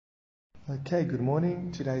Okay, good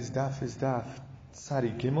morning. Today's daf is daf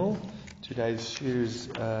Sari Gimel. Today's shir is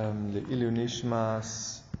the Ilu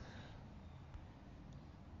Nishmas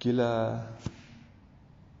Gila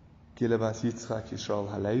Bas Yitzchak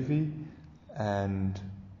Yisrael Halevi and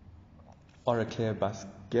Oraclea Bas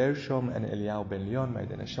Gershom and Eliyahu Ben Leon. May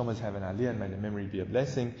the Neshamas have an aliyah and may the memory be a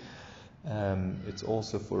blessing. It's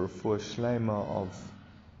also for a shlema of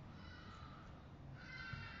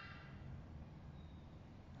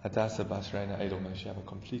Hadassah Basreina Edel. May she have a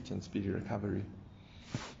complete and speedy recovery.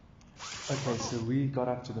 Okay, so we got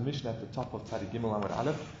up to the mission at the top of Tadi Gimel Amud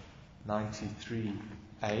Aleph,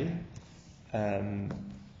 93a.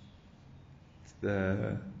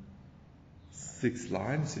 The sixth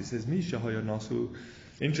line. So he says, Misha Hoyo Nasu.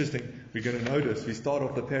 Interesting. We're going to notice we start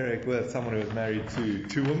off the perek with someone who was married to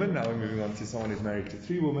two women. Now we're moving on to someone who's married to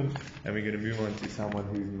three women, and we're going to move on to someone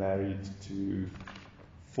who's married to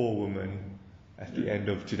four women at the end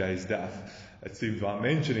of today's daf. It seems why I'm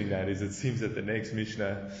mentioning that is it seems that the next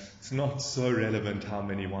Mishnah, it's not so relevant how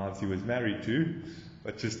many wives he was married to,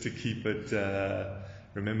 but just to keep it,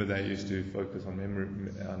 remember they used to focus on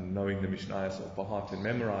on knowing the Mishnayos off by heart and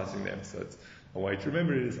memorizing them. So it's a way to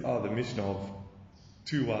remember it is, the Mishnah of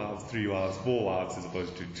 2 wives, 3 wives, 4 wives as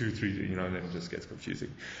opposed to 2, 3, then it just gets confusing.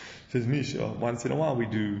 It says Mishnah, once in a while we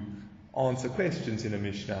do answer questions in a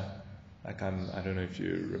Mishnah. Like I don't know if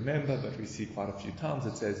you remember, but we see quite a few times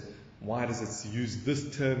it says, why does it use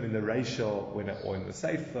this term in the ratio or in the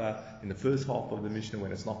Sefer, in the first half of the Mishnah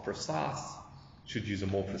when it's not precise? It should use a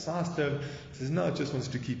more precise term. It says, no, it just wants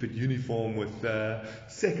to keep it uniform with the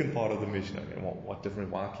second part of the Mishnah. What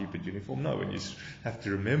different? Why keep it uniform? No, when you have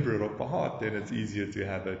to remember it off by heart, then it's easier to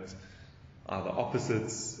have it either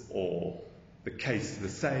opposites or the case the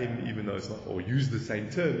same, even though it's not, or use the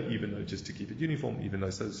same term, even though just to keep it uniform, even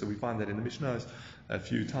though, so we find that in the Mishnahs a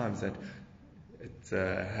few times that it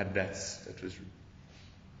had that, it was,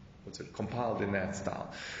 compiled in that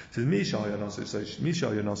style. It says, Misha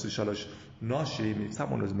Yonasu Shalosh Nashim, if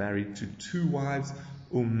someone was married to 2 wives,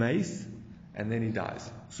 Umeis, and then he dies.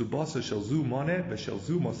 Subasa Shalzu Mone,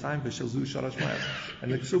 Veshalzu Mosaim, Veshalzu Shalosh Mayas.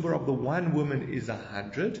 And the ksuba of the one woman is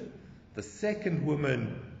 100, the second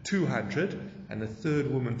woman 200, and the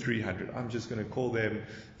third woman 300. I'm just going to call them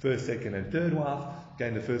first, second, and third wife.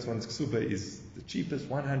 Again, the first one's ksuba is the cheapest,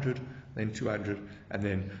 100, then 200, and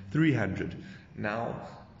then 300. Now,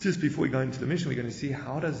 just before we go into the mission, we're going to see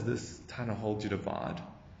how does this Tana hold you divide.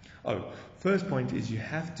 First point is you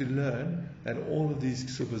have to learn that all of these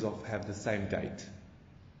ksubas have the same date.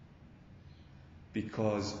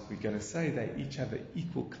 Because we're going to say they each have an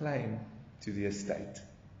equal claim to the estate.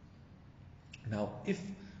 Now, if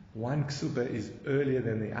one ksuba is earlier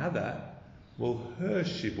than the other, well, her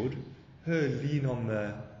shibud, her lien on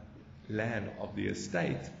the land of the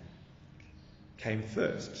estate, came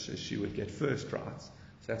first, so she would get first rights.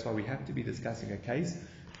 So that's why we have to be discussing a case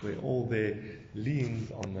where all their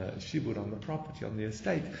liens on the shibud, on the property, on the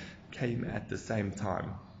estate, came at the same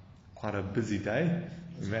time. Quite a busy day,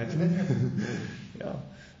 imagine. Yeah.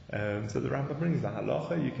 So the Rambam brings the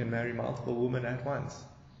halacha, you can marry multiple women at once.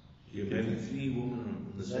 You marry 3 women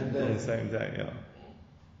on the same day. On the same day, yeah.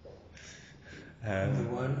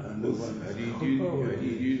 And one. How do you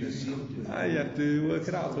do the same? You have to work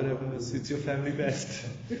it out, whatever suits your family best.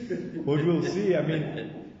 What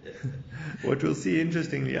we'll see,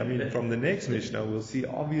 interestingly, from the next Mishnah, we'll see,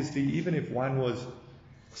 obviously, even if one was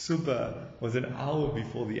an hour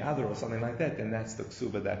before the other or something like that, then that's the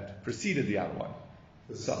ksuba that preceded the other one.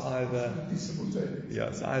 So either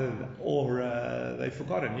they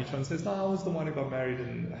forgot it. Each one says, no, I was the one who got married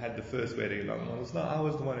and had the first wedding. No, I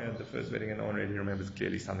was the one who had the first wedding and no one really remembers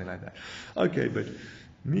clearly, something like that. Okay, but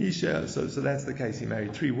Misha, so that's the case. He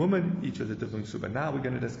married 3 women, each with a different ksuba. Now we're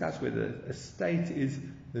going to discuss whether the estate is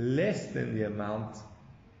less than the amount.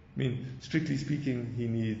 Strictly speaking, he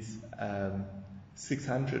needs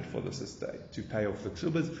 600 for this estate to pay off the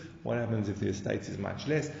ksubas. What happens if the estate is much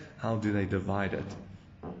less? How do they divide it?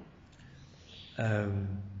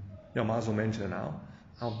 Might as well mention now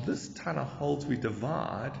how this Tana holds we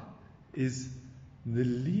divide is the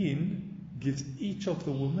lien gives each of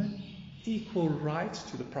the women equal right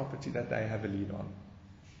to the property that they have a lien on,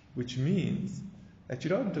 which means that you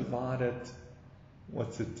don't divide it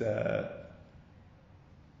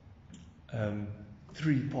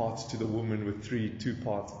 3 parts to the woman with 2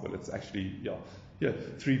 parts. Well, it's actually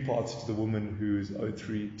 3 parts to the woman who's owed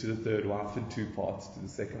 3 to the third wife, and 2 parts to the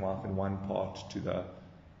second wife, and 1 part to the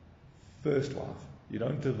first wife. You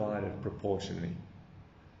don't divide it proportionally.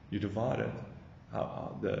 You divide it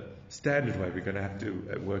the standard way. We're going to have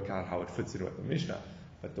to work out how it fits in with the Mishnah.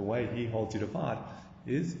 But the way he holds you divide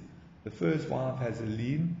is the first wife has a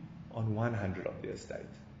lien on 100 of the estate.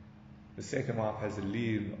 The second wife has a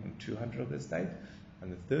lien on 200 of the estate,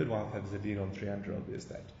 and the third wife has a lien on 300 of the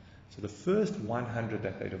estate. So the first 100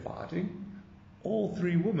 that they're dividing, all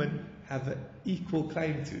three women have an equal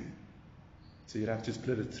claim to. So you'd have to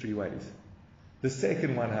split it three ways. The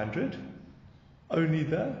second 100, only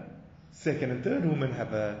the second and third woman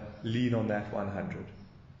have a lien on that 100.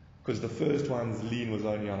 Because the first one's lien was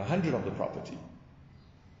only on 100 of the property.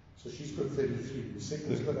 So she's got 33. The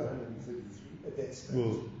second's got 133 at that stage.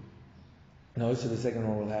 Well, no, so the second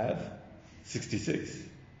one will have 66.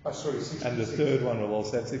 Oh, sorry, 66. And the third one will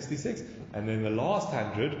also have 66. And then the last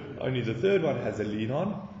 100, only the third one has a lien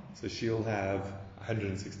on, so she'll have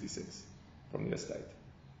 166 from the estate.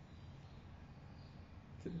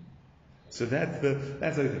 So that's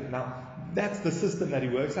the system that he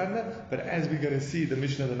works under. But as we're going to see, the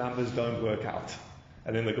Mishnah, the numbers don't work out.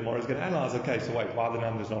 And then the Gemara is going to analyze, okay, so wait, why are the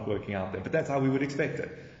numbers not working out there? But that's how we would expect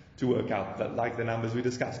it to work out, like the numbers we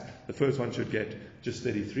discussed. The first one should get just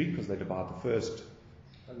 33 because they divide the first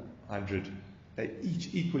 100. They each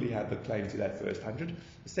equally have the claim to that first 100.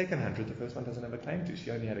 The second 100, the first one doesn't have a claim to.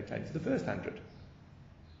 She only had a claim to the first 100.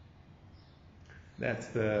 That's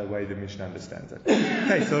the way the Mishnah understands it.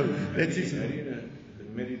 Okay, so let's see. How do you know if they're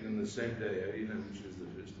married on the same day? How do you know which is the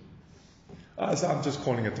first one? So I'm just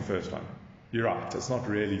calling it the first one. You're right. It's not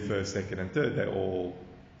really first, second, and third. They're all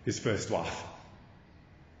his first wife.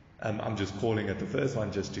 I'm just calling it the first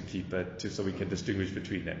one just to keep it, just so we can distinguish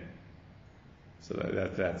between them. So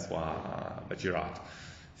that's why. But you're right.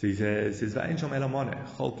 So he says, if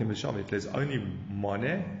there's only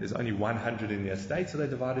money, there's only 100 in the estate, so they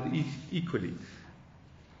divided equally.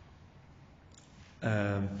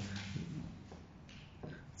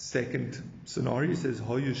 Second scenario says,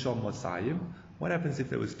 what happens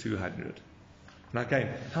if there was 200? Now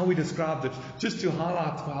again, how we described it, just to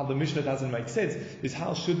highlight how the Mishnah doesn't make sense, is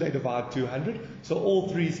how should they divide 200? So all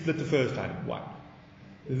three split the first one.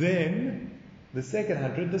 Then the second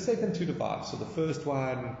 100, the second two divide. So the first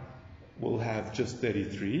one will have just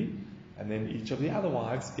 33, and then each of the other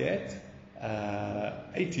wives get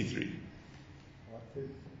 83.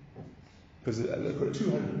 Because they've got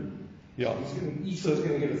 200. Yeah. Each one's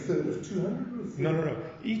going to get a third of 200? No.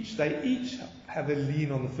 They each have a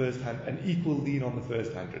lien on the first 100, an equal lien on the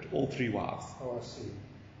first 100, all three wives. Oh, I see.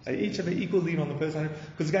 They each have an equal lien on the first 100.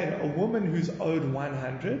 Because again, a woman who's owed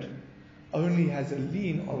 100 only has a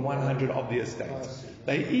lien on 100 of the estate.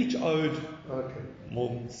 They each owed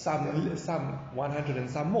more, some 100 and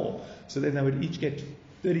some more. So then they would each get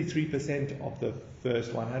 33% of the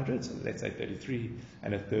first 100. So let's say 33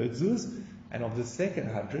 and a third zuz. And of the second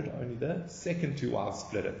 100, only the second two wives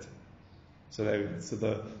split it. So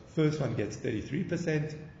the first one gets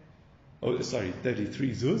 33%,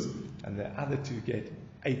 33 zuz, and the other two get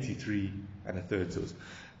 83 and a third zuz.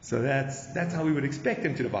 So that's how we would expect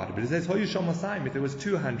them to divide it. But it says, if there was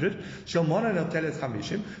 200, the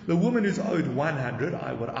woman who's owed 100,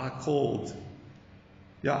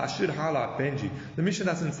 I should highlight Benji. The Mishnah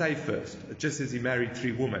doesn't say first. It just says he married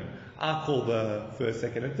three women. I call the first,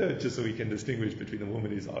 second, and third just so we can distinguish between the woman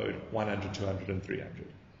who's owed 100, 200, and 300.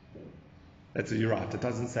 You're right. It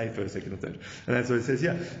doesn't say first, second, and third. And that's what it says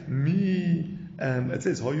here. It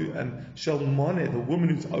says, Shalmone, the woman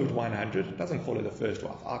who's owed 100, it doesn't call her the first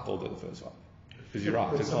wife. I called her the first wife. Because you're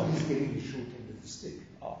right. But somebody's getting the short end of the stick.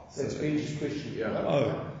 That's Benji's question.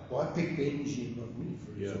 Yeah. Why pick Benji and not me,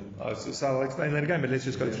 for example? So I'll explain that again, but let's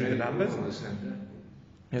just go through the numbers.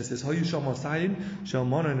 It says, the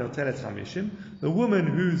woman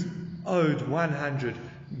who's owed 100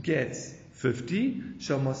 gets 50.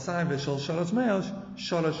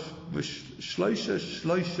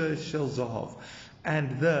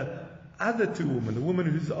 And the other two women, the woman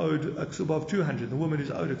who's owed a ksuba of 200, the woman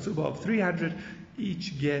who's owed a ksuba of 300,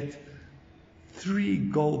 each get 3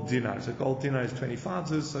 gold dinars. A gold dinar is 25,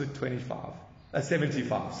 so 75.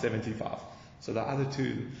 So the other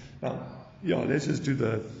two. Now, let's just do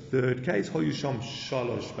the third case.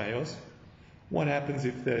 What happens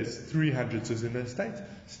if there's 300 zuz in the estate?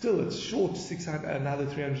 Still, it's short 600, another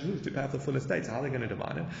 300 zuz to pay off the full estate. So how are they going to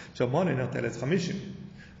divide it? The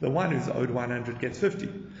one who's owed 100 gets 50.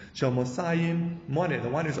 The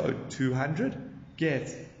one who's owed 200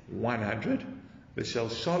 gets 100.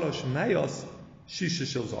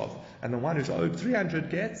 And the one who's owed 300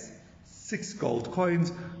 gets 6 gold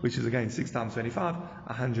coins, which is again 6 times 25,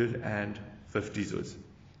 150 zuz.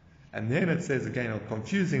 And then it says again a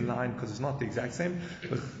confusing line because it's not the exact same.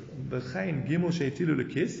 If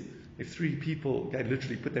 3 people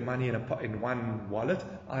literally put their money in one wallet,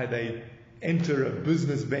 they enter a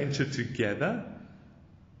business venture together,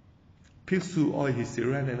 and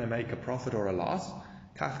then they make a profit or a loss.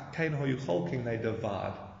 They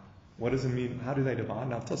divide. What does it mean? How do they divide?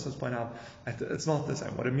 Now, Tosfos point out that it's not the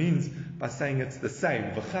same. What it means by saying it's the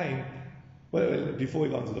same, v'chein, well, before we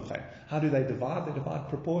go on to the v'chein, how do they divide? They divide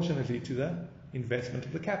proportionately to the investment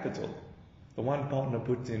of the capital. The one partner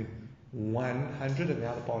puts in 100 and the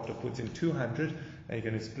other partner puts in 200, and you're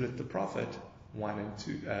going to split the profit 1 and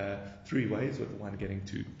 2, 3 ways, with one getting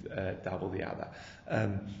to double the other.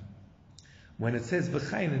 When it says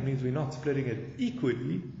v'chein, it means we're not splitting it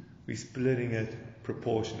equally, we're splitting it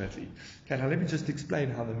proportionately. Okay, now let me just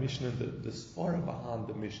explain how the Mishnah, the svara behind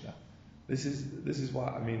the Mishnah. This is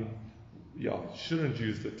why, shouldn't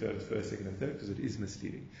use the terms first, second, and third, because it is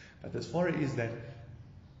misleading. But the svara is that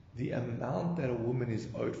the amount that a woman is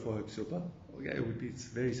owed for her ksuba, it's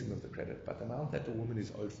very similar to credit, but the amount that the woman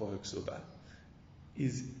is owed for her ksuba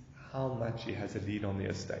is how much she has a lien on the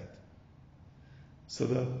estate.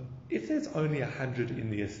 So if there's only 100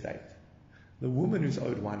 in the estate, the woman who's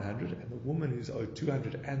owed 100 and the woman who's owed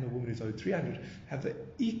 200 and the woman who's owed 300 have the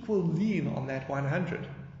equal lien on that 100.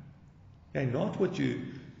 Okay, they're not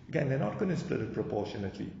going to split it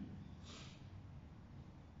proportionately.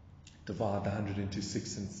 Divide the 100 into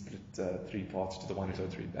 6 and split 3 parts to the one who's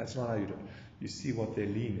owed 3. That's not how you do it. You see what their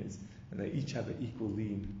lien is, and they each have an equal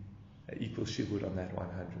lien, an equal shivud on that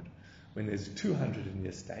 100. When there's 200 in the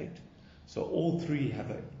estate, so all 3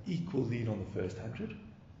 have an equal lien on the first 100,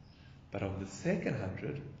 but of the second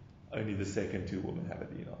 100, only the second 2 women have a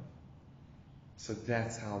lien on. So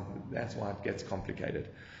that's why it gets complicated.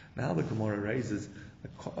 Now the Gemara raises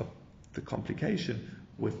the complication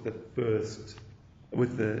with the first,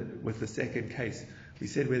 with the second case. We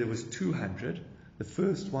said where there was 200, the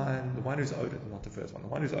first one, the one who's owed, not the first one, the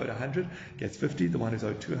one who's owed 100 gets 50, the one who's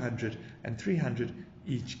owed 200 and 300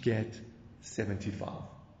 each get 75.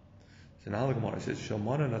 So now the Gemara says,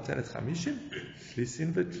 Shomona notelet chamishim,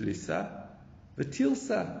 chlisin v'tlisa,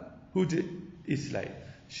 v'tilsa hud islay.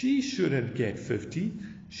 She shouldn't get 50,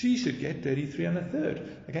 she should get 33 and a third.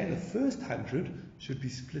 Again, the first 100 should be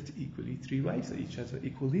split equally 3 ways, so each has an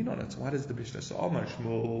equal lien on it. So why does the Mishnah? So Amar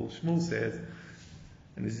Shmuel says,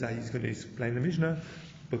 and this is how he's going to explain the Mishnah,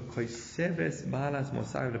 where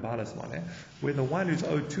the one who's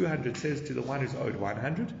owed 200 says to the one who's owed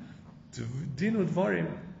 100,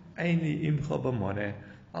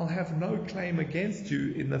 I'll have no claim against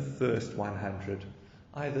you in the first 100.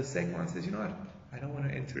 The second one says, you know what, I don't want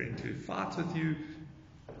to enter into fights with you,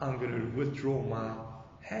 I'm going to withdraw my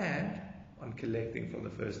hand on collecting from the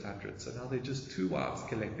first 100. So now they're just 2 wives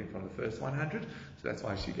collecting from the first 100, so that's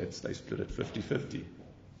why they split it 50-50.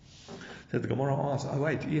 So the Gemara asks,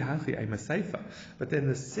 but then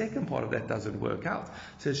the second part of that doesn't work out.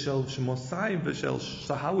 It says, so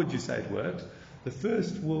how would you say it works?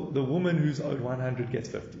 The woman who's owed 100 gets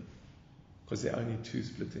 50, because there are only 2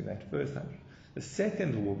 splitting that first 100. The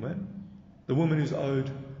second woman, the woman who's owed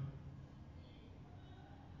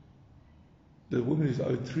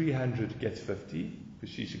 300 gets 50,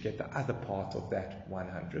 because she should get the other part of that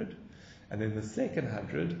 100. And then the second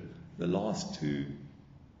 100, the last 2,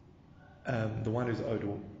 the one who's owed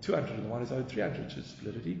 200 and the one who's owed 300 should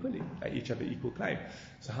split it equally. They each have an equal claim.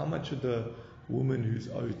 So how much should the woman who's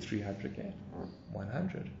owed 300 get?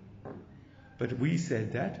 100. But we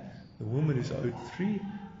said that the woman who's owed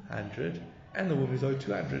 300 and the woman who's owed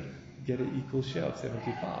 200 get an equal share of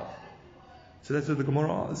 75. So that's what the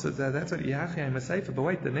Gemara, so that's what Yachai must say. But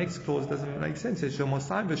wait, the next clause doesn't make sense. It says,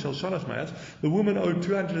 the woman owed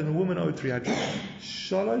 200 and the woman owed 300.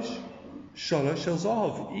 Shalosh shel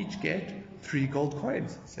zahav, each get 3 gold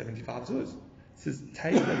coins, 75 zuz. It says,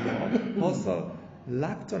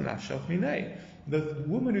 the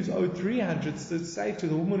woman who's owed 300 says, say to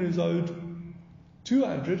the woman who's owed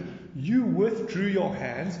 200, you withdrew your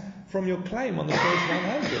hands from your claim on the first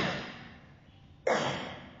 100.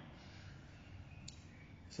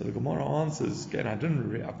 So the Gemara answers, again, I've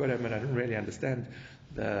got to admit, I didn't really understand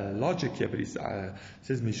the logic here, but he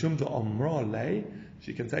says, Mishum de Omra lei,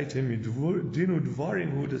 she can say to him, Dinu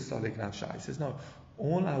dvarim hu desalik nafsha. He says, no,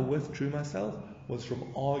 all I withdrew myself was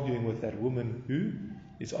from arguing with that woman who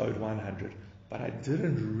is owed 100. But I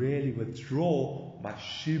didn't really withdraw my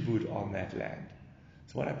shivud on that land.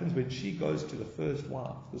 So what happens when she goes to the first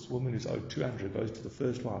wife, this woman who's owed 200 goes to the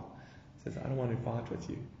first wife, says, I don't want to fight with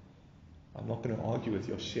you. I'm not going to argue with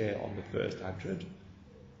your share on the first 100.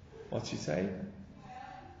 What's she saying?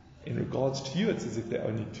 In regards to you, it's as if there are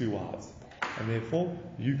only 2 wives, and therefore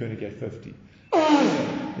you're going to get 50.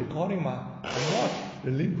 Regarding I'm not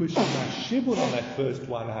relinquishing my shibud on that first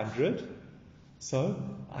 100, so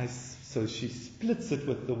she splits it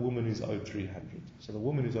with the woman who's owed 300. So the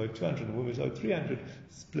woman who's owed 200 and the woman who's owed 300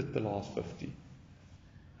 split the last 50.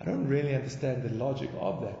 I don't really understand the logic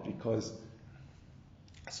of that, because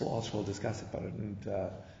I saw Archibald discuss it, but I didn't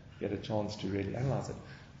get a chance to really analyze it.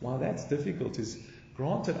 Why that's difficult is,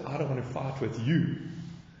 granted, I don't want to fight with you.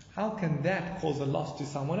 How can that cause a loss to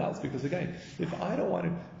someone else? Because again, if I don't want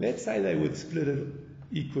to, let's say they would split it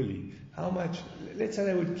equally. How much? Let's say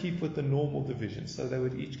they would keep with the normal division, so they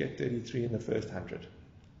would each get 33 in the first 100,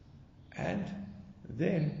 and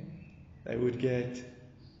then they would get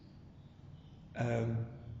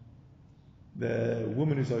the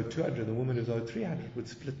woman who's owed 200, the woman who's owed 300 would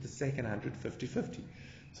split the second 100 50-50.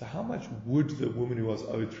 So how much would the woman who was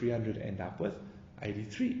owed 300 end up with?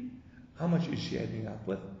 83. How much is she ending up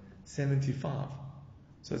with? 75.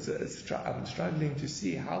 So I'm struggling to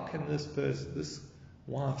see, how can this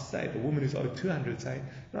wife say, the woman who's owed 200, say,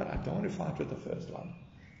 no, I don't want to fight with the first one.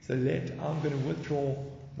 So I'm going to withdraw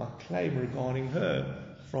my claim regarding her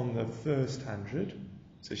from the first 100.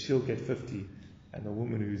 So she'll get 50, and the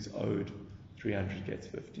woman who's owed 300 gets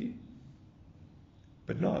 50.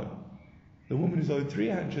 But no, the woman who's owed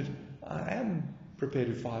 300, I am prepared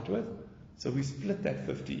to fight with. So we split that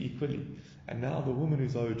 50 equally. And now the woman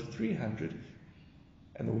who's owed 300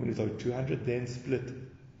 and the woman who's owed 200 then split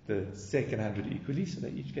the second 100 equally, so they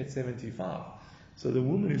each get 75. So the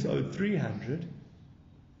woman who's owed 300,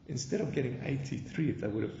 instead of getting 83 if they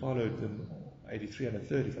would have followed them, 83 and a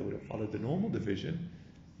third if they would have followed the normal division,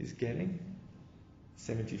 is getting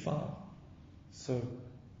 75. So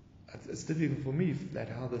it's difficult for me that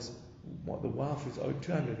the wife who's owed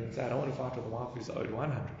 200 and say, I don't want to fight with the wife who's owed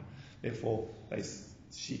 100. Therefore,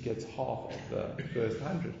 she gets half of the first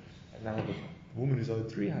 100, and now the woman who's owed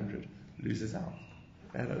 300 loses out.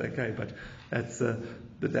 Okay, but that's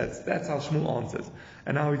how Shmuel answers.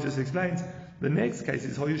 And now he just explains. The next case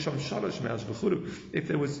is if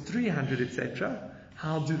there was 300, etc.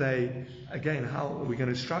 How are we going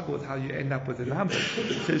to struggle with how you end up with a number?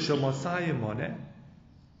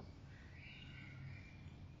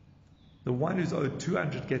 The one who's owed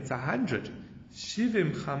 200 gets 100.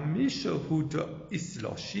 Shivim chamisha huda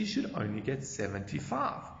isla. She should only get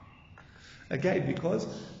 75. Again, because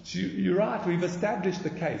you're right, we've established the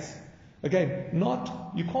case. Again,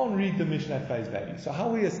 you can't read the Mishnah at face value. So how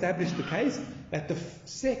we established the case, that the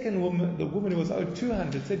second woman, the woman who was owed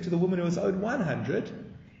 200, said to the woman who was owed 100,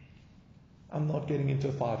 I'm not getting into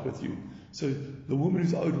a fight with you. So the woman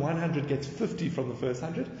who's owed 100 gets 50 from the first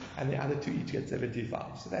 100, and the other two each get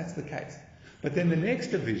 75. So that's the case. But then the next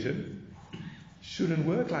division shouldn't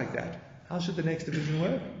work like that. How should the next division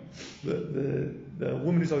work? The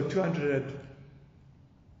woman who's owed 200,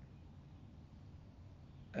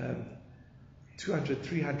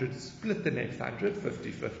 300 split the next 100,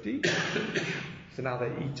 50-50. So now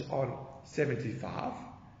they're each on 75.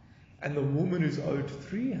 And the woman who's owed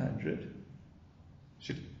 300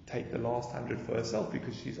 should take the last 100 for herself,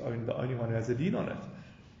 because she's the only one who has a lien on it.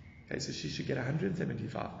 Okay, so she should get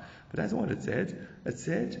 175. But that's what it said. It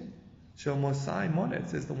said, it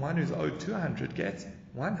says the one who's owed 200 gets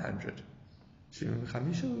 100. She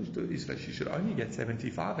should only get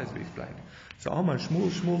 75, as we explained. So Amar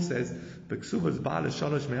Shmuel says, Kesubos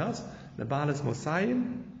Daf, the Baalas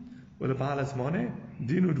Mosayim, or the Baalas Mone,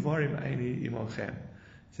 Dinu Dvarim Eini Imochem.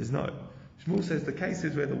 He says, no. Shmuel says the case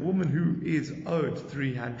is where the woman who is owed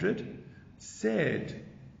 300 said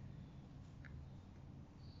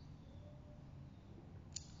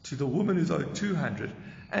to the woman who's owed 200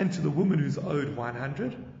 and to the woman who's owed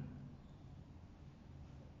 100,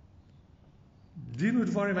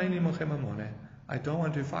 I don't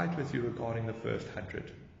want to fight with you regarding the first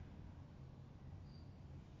 100.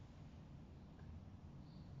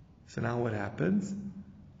 So now what happens?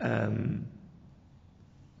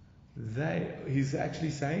 He's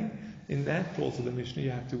actually saying, in that clause of the Mishnah,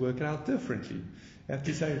 you have to work it out differently. You have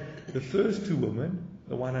to say, the first two women,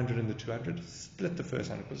 the 100 and the 200, split the first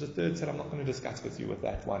 100. Because the third said, I'm not going to discuss with you with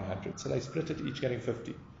that 100. So they split it, each getting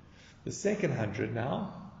 50. The second 100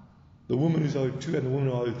 now, the woman who's owed 2 and the woman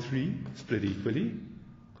who owed 3 split equally,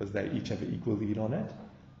 because they each have an equal lien on it.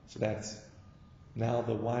 So that's now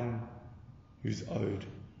the one who's owed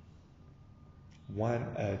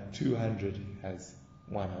 200 has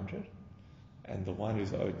 100, and the one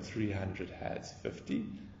who's owed 300 has 50,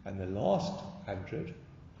 and the last 100,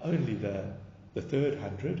 only the third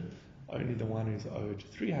 100, only the one who's owed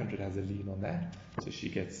 300 has a lien on that, so she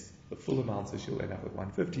gets the full amount, so she'll end up with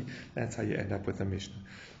 150. That's how you end up with a Mishnah.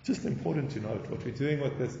 Just important to note, what we're doing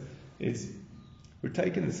with this is we're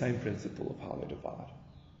taking the same principle of how they divide.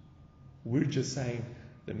 We're just saying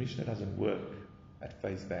the Mishnah doesn't work at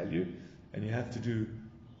face value, and you have to do,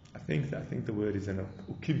 I think the word is an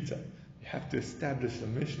ukimta. You have to establish the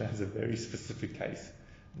Mishnah as a very specific case.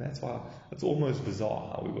 That's why it's almost bizarre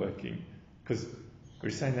how we're working, because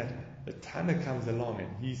we're saying that the Tana comes along and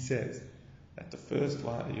he says that the first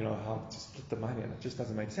one, how to split the money, and it just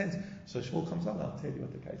doesn't make sense. So Shmuel comes along, I'll tell you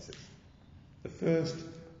what the case is.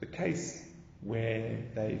 The case where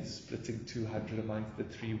they're splitting 200 amongst the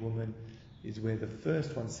three women is where the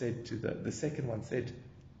first one said to the second one said,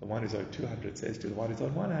 the one who's owed 200 says to the one who's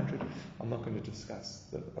owed 100, I'm not going to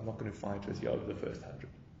fight with you over the first 100.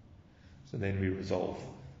 So then we resolve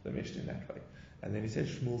the Mishnah in that way. And then he says,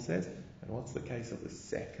 Shmuel says, and what's the case of the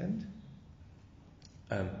second?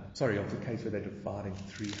 Of the case where they're dividing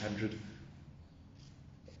 300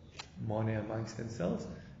 money amongst themselves,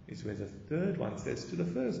 is where the third one says to the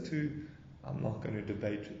first two, I'm not going to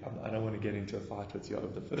debate, I don't want to get into a fight with you over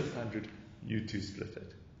the first 100, you two split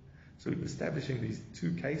it. So we're establishing these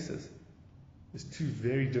two cases. There's two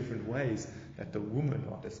very different ways that the women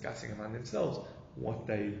are discussing among themselves what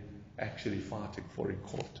they actually fighting for in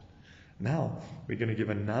court. Now, we're going to give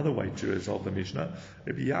another way to resolve the Mishnah.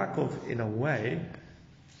 Rabbi Yaakov, in a way,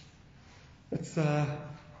 it's a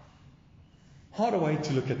harder way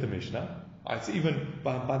to look at the Mishnah. It's even,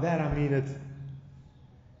 by that I mean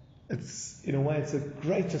it's in a way, it's a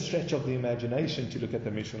greater stretch of the imagination to look at the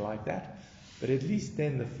Mishnah like that. But at least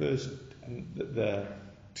then the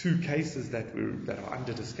two cases that are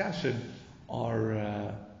under discussion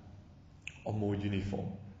are more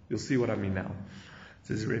uniform. You'll see what I mean now. It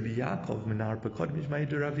says Rabbi Yaakov Minar Pakod Mishmei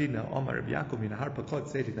de Ravina. Omar Rabbi Yaakov Minar Pakod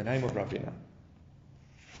said in the name of Ravina.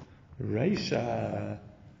 Reisha,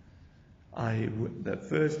 the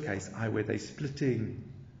first case, where they're splitting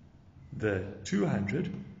the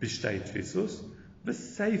 200 b'shtei tfisus, the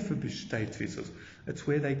safer b'shtei tfisus. It's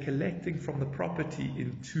where they're collecting from the property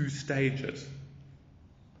in two stages.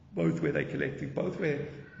 Both where they're collecting, both where,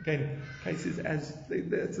 again, cases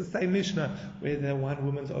it's the same Mishnah, where the one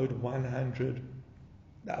woman's owed 100,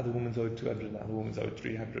 the other woman's owed 200, and the other woman's owed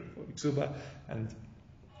 300 for Iksuba, and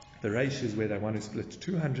the Reish is where they want to split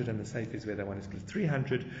 200, and the Safe is where they want to split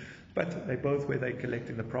 300, but they both where they're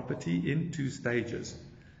collecting the property in two stages.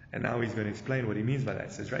 And now he's going to explain what he means by that.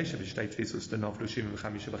 It says, Reisha b'shtei tfisus denov lushim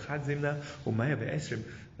v'chamisha v'chad zimna u'maya v'esrim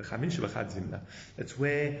v'chamisha v'chad zimna. That's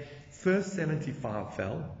where first 75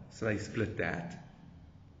 fell, so they split that.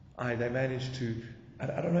 They managed to,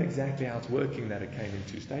 I don't know exactly how it's working that it came in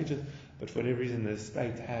two stages, but for whatever reason the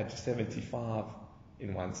state had 75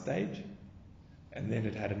 in one stage, and then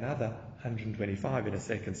it had another 125 in a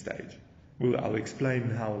second stage. I'll explain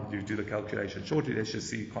how you do the calculation shortly. Let's just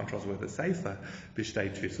see contrast with the Seifa, b'shtei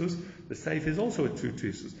tfisus. The Seifa is also at two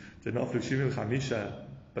tfisus.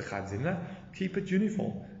 Keep it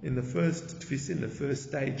uniform. In the first tfisin, the first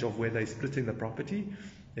stage of where they're splitting the property,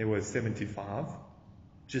 there was 75,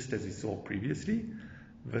 just as we saw previously.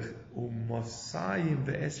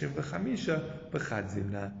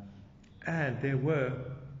 And there were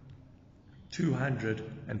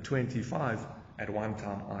 225 at one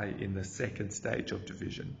time, in the second stage of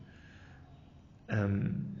division.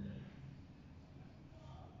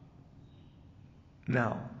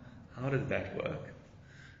 Now, how did that work?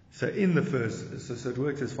 So in the first, so it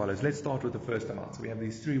works as follows. Let's start with the first amount. So we have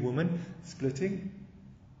these three women splitting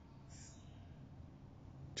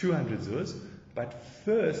 200 zuz, but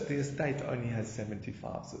first the estate only has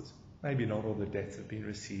 75 zuz. Maybe not all the debts have been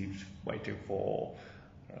received, waiting for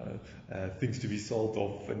things to be sold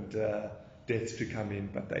off and debts to come in,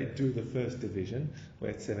 but they do the first division where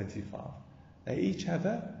it's 75. They each have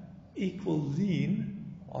an equal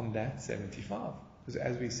lien on that 75, because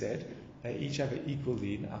as we said, they each have an equal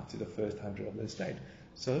lien up to the first 100 of the estate.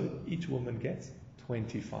 So each woman gets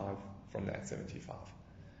 25 from that 75.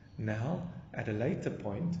 Now, at a later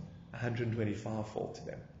point, 125 fall to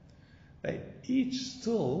them. They each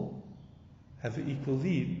still have an equal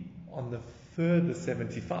lien on the further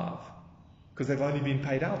 75, because they've only been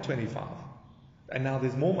paid out 25. And now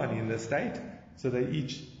there's more money in the estate, so they're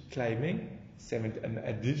each claiming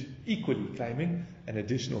equally claiming an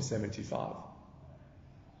additional 75.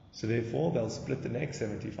 So therefore, they'll split the next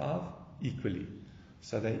 75 equally.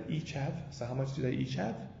 So they each have, so how much do they each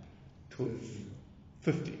have?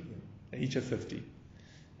 50. They each have 50.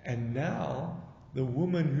 And now, the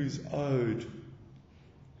woman who's owed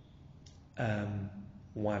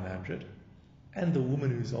 100 and the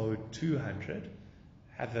woman who's owed 200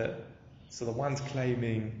 so the one's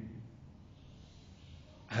claiming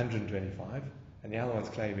 125 and the other one's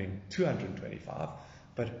claiming 225,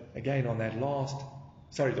 but again on that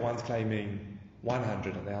the one's claiming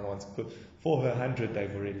 100 and the other one's, for her 100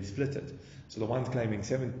 they've already split it, so the one's claiming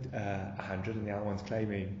 100 and the other one's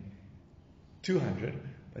claiming 200,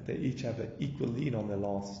 but they each have an equal lien on the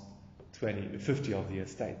last 50 of the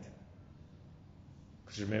estate,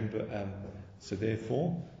 Because remember, so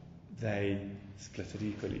therefore, they split it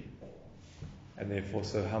equally. And therefore,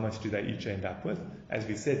 so how much do they each end up with? As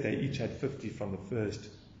we said, they each had 50 from the first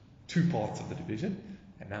two parts of the division.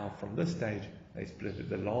 And now from this stage, they split it.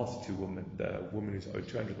 The last two women, the woman who's owed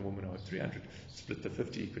 200 and the woman who owed 300, split the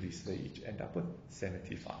 50 equally, so they each end up with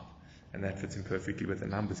 75. And that fits in perfectly with the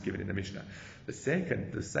numbers given in the Mishnah. The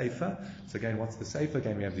second, the Sefer. So again, what's the Sefer?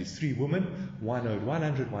 Again, we have these three women. One owed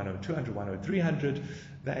 100, one owed 200, one owed 300.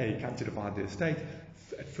 They come to divide their estate.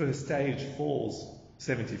 At first stage falls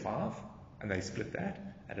 75, and they split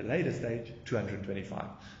that. At a later stage, 225.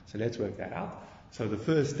 So let's work that out. So the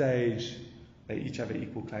first stage, they each have an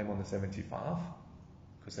equal claim on the 75,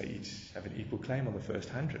 because they each have an equal claim on the first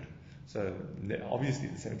 100. So obviously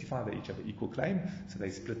the 75, they each have an equal claim, so they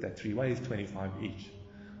split that three ways, 25 each.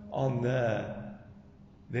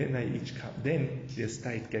 Then the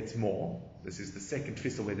estate gets more. This is the second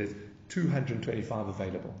twistle where there's 225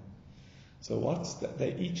 available. So what's that?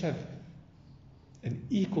 They each have an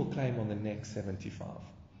equal claim on the next 75,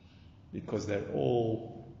 because they're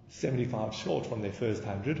all 75 short from their first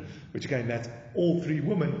 100, which again, that's all three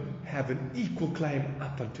women have an equal claim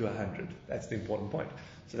up unto 100. That's the important point.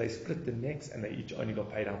 So they split the next, and they each only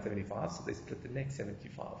got paid out 75, so they split the next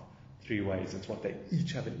 75 three ways. It's what they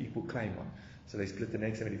each have an equal claim on. So they split the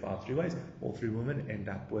next 75 three ways. All three women end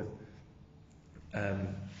up with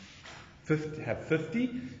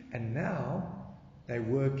 50, and now they're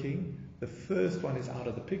working. The first one is out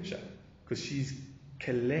of the picture, because she's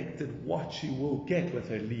collected what she will get with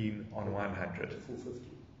her lien on 100. Full 50.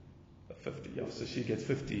 50, yeah. So she gets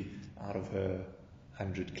 50 out of her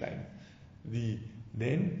 100 claim.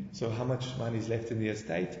 So how much money is left in the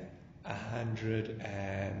estate? 100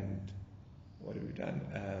 and what have we done?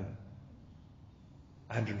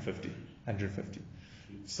 150.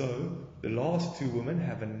 So the last two women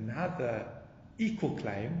have another equal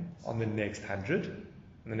claim on the next 100,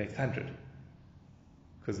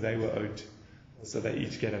 because they were owed. So they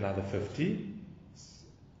each get another 50,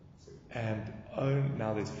 and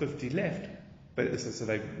now there's 50 left. But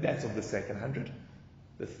that's of the second 100.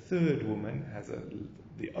 The third woman has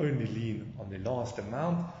the only lien on the last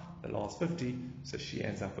amount, the last 50, so she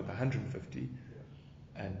ends up with 150,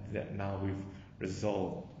 and now we've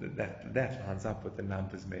resolved that lines up with the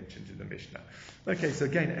numbers mentioned in the Mishnah. Okay, so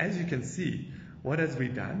again, as you can see, what has we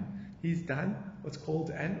done? He's done what's called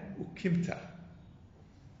an ukimta.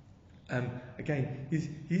 Again,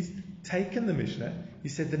 he's taken the Mishnah. He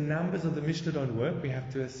said the numbers of the Mishnah don't work. We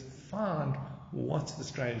have to find what's the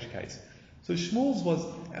strange case. So Shmuel's was,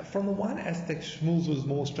 from the one aspect, Shmuel's was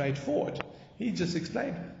more straightforward. He just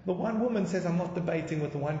explained. The one woman says, I'm not debating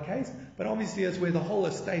with the one case, but obviously it's where the whole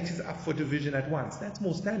estate is up for division at once. That's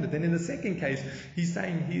more standard. Then in the second case, he's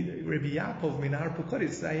saying, Rabbi Yaakov Minar Pukot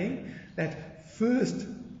is saying that first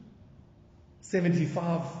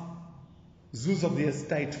 75 zuz of the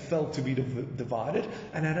estate fell to be divided,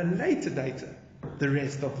 and at a later date, the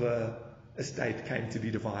rest of the estate came to be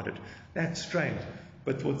divided. That's strange.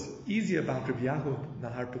 But what's easy about Rabbi Yaakov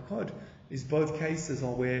Nahar Pekod is both cases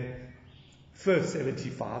are where first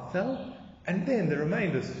 75 fell, and then the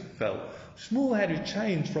remainders fell. Shmuel had to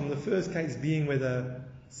change from the first case being where the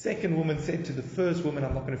second woman said to the first woman,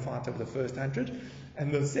 I'm not going to fight over the first 100,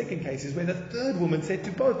 and the second case is where the third woman said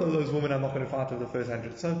to both of those women, I'm not going to fight over the first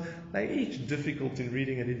 100. So they're each difficult in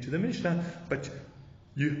reading it into the Mishnah, but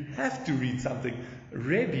you have to read something.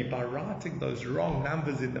 Rebbe, by writing those wrong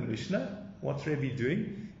numbers in the Mishnah, what's Rebbe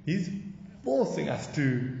doing? He's forcing us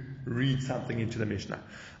to read something into the Mishnah.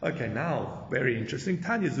 Okay, now, very interesting.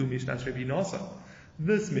 Tanya Zu Mishnah's Rebbe Nosson.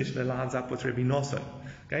 This Mishnah lines up with Rebbe Nosson.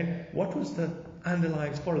 Okay, what was the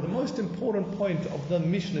underlying spora? The most important point of the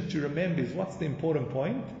Mishnah to remember is, what's the important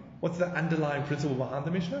point? What's the underlying principle behind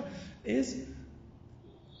the Mishnah? Is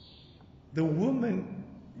the woman,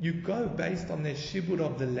 you go based on their shibud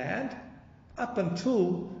of the land up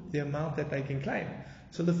until the amount that they can claim.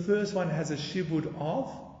 So the first one has a shibud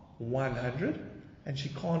of 100, and she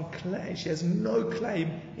can't claim, she has no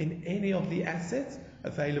claim in any of the assets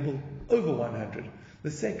available over 100.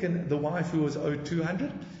 The second, the wife who was owed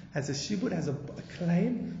 200, has a shibud, has a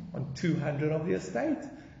claim on 200 of the estate,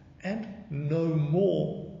 and no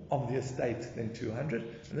more of the estate than 200.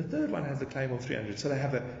 And the third one has a claim of 300. So they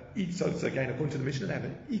have so again, according to the Mishnah, they have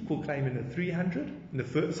an equal claim in the 300. They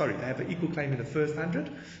have an equal claim in the first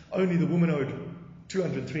 100. Only the woman owed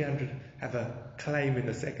 200, 300 have a claim in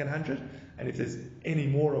the second 100. And if there's any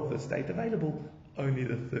more of the estate available, only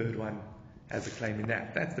the third one has a claim in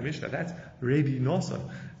that. That's the Mishnah. That's Rebbe Nosson.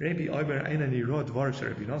 Rebbe Omer Einani Rod Varsha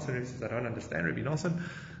Rebbe Nosson says, I don't understand Rebbe Nosson.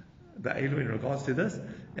 The Elu in regards to this,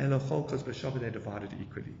 Elo Cholkos B'Shabbat, they're divided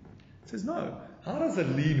equally. He says, no, how does a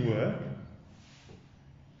lien work?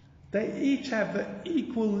 They each have an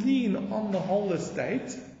equal lien on the whole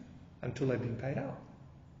estate until they've been paid out.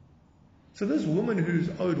 So this woman who's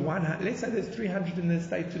owed 100, let's say there's 300 in the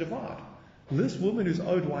estate to divide. This woman who's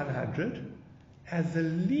owed 100 has a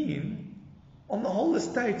lien on the whole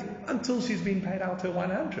estate until she's been paid out her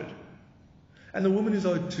 100. And the woman who's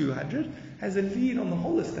owed 200 has a lien on the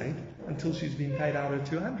whole estate until she's been paid out her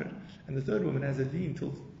 200. And the third woman has a lien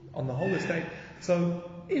on the whole estate. So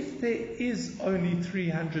if there is only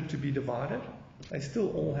 300 to be divided, they still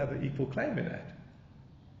all have an equal claim in that.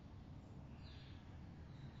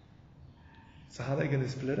 So how are they going to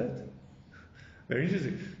split it? Very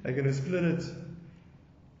interesting. They're going to split it.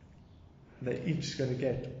 They're each going to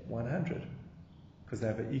get 100 because they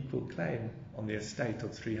have an equal claim on the estate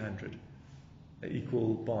of 300. An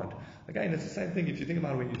equal bond. Again, it's the same thing if you think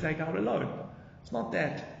about it when you take out a loan. It's not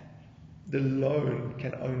that the loan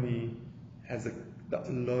the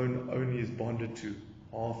loan only is bonded to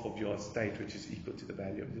half of your estate, which is equal to the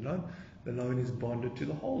value of the loan. The loan is bonded to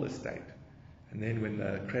the whole estate. And then when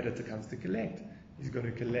the creditor comes to collect, he's going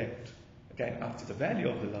to collect, again, up to the value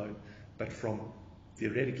of the loan, but from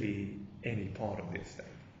theoretically any part of the estate.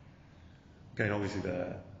 Again, obviously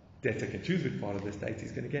the debtor can choose which part of the estate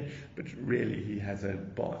he's going to get, but really he has a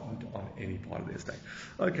bond on any part of the estate.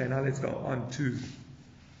 Okay, now let's go on to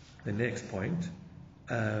the next point.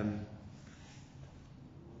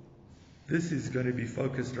 This is going to be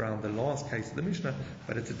focused around the last case of the Mishnah,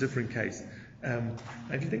 but it's a different case.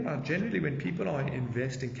 If you think about it, generally when people are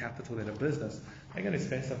investing capital in a business, they're going to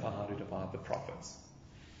specify how to divide the profits.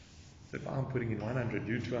 So if I'm putting in 100,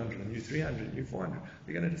 you 200, and you 300, and you 400,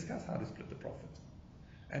 we're going to discuss how to split the profit.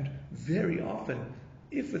 And very often,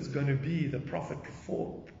 if it's going to be the profit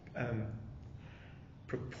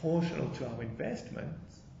proportional to our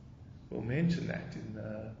investments, we'll mention that in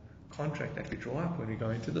the contract that we draw up when we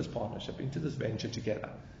go into this partnership, into this venture together.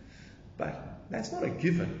 But that's not a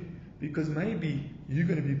given, because maybe you're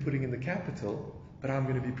going to be putting in the capital, but I'm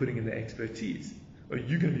going to be putting in the expertise. Or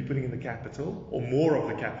you're going to be putting in the capital, or more of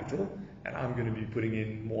the capital, and I'm going to be putting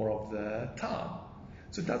in more of the time.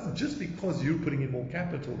 So it doesn't, just because you're putting in more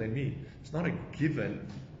capital than me, it's not a given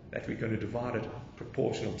that we're going to divide it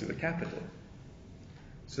proportional to the capital.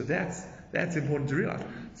 So that's important to realize.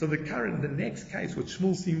 So the next case, what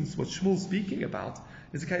Shmuel's speaking about,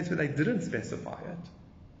 is a case where they didn't specify it.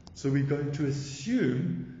 So we're going to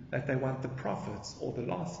assume that they want the profits or the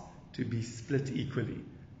loss to be split equally,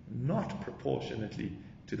 not proportionately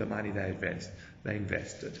to the money they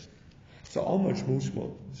invested. So almost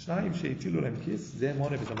Shmuel.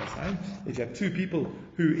 If you have two people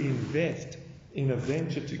who invest in a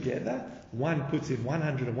venture together, one puts in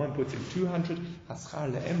 100 and one puts in 200,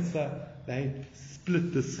 they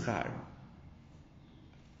split the schar.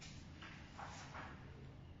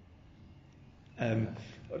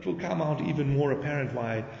 It will come out even more apparent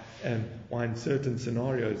why in certain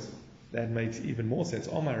scenarios that makes even more sense.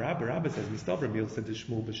 Rabbi says,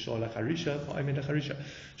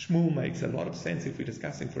 Shmuel makes a lot of sense if we're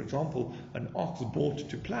discussing, for example, an ox bought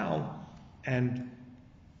to plow, and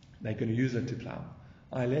they're going to use it to plow.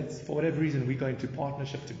 For whatever reason, we're going to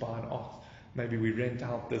partnership to buy an ox. Maybe we rent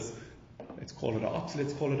out this, let's call it an ox,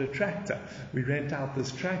 let's call it a tractor. We rent out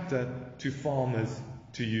this tractor to farmers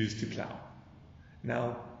to use to plow.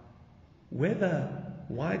 Now,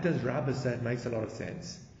 why does Rabbi say it makes a lot of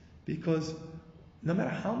sense? Because no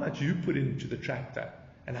matter how much you put into the tractor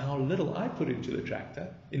and how little I put into the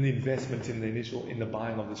tractor, in the investment in the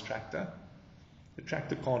buying of this tractor, the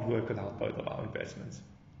tractor can't work without both of our investments.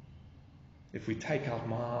 If we take out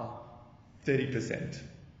my 30%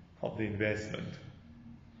 of the investment,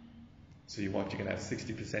 so you're going to have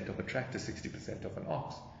 60% of a tractor, 60% of an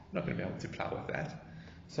ox. You're not going to be able to plow with that.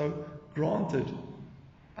 So granted,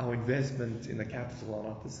 our investment in the capital are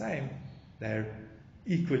not the same. They're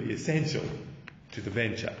equally essential to the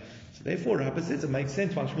venture. So therefore, Rabbi says it makes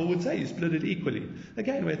sense why Shmuel would say you split it equally.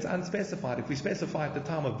 Again, where it's unspecified. If we specify at the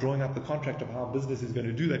time of drawing up the contract of how business is going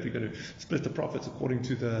to do that, we're going to split the profits according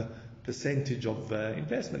to the percentage of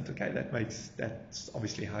investment. Okay, that's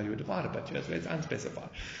obviously how you would divide it, but here's where it's unspecified.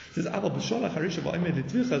 It says, but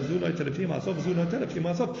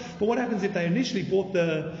what happens if they initially bought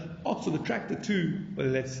the ox or the tractor well,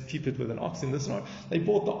 let's keep it with an ox in this scenario. They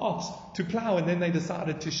bought the ox to plow and then they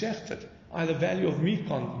decided to shecht it. The value of meat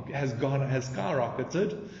has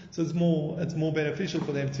skyrocketed, so it's more beneficial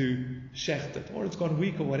for them to shecht it, or it's gone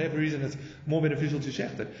weak or whatever reason, it's more beneficial to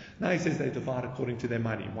shecht it. Now he says they divide according to their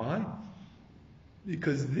money. Why?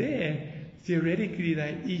 Because theoretically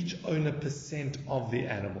they each own 1% of the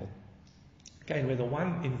animal. Again, where the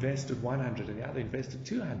one invested 100 and the other invested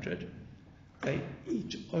 200, they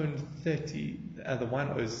each own 30, the one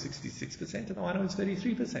owes 66% and the one owes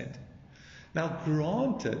 33%. Now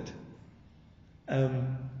granted,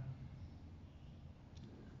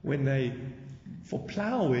 for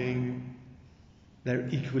plowing, they're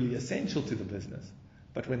equally essential to the business.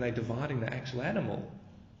 But when they're dividing the actual animal,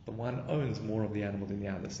 the one owns more of the animal than the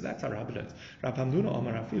other. So that's how Rabbi learns. Rabbi Hamnuna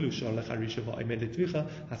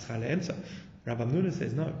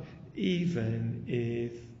says no. Even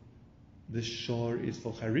if the shor is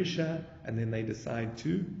for Harisha and then they decide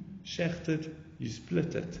to shecht it, you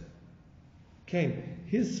split it. Okay,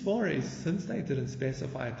 his svara is, since they didn't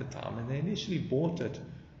specify at the time and they initially bought it,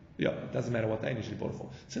 it doesn't matter what they initially bought it for.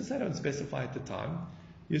 Since they don't specify at the time,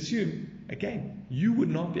 you assume, again, you would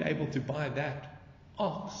not be able to buy that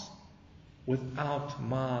ox without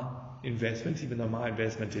my investment, even though my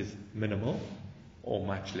investment is minimal or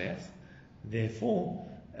much less. Therefore,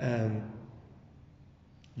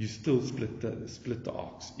 you still split the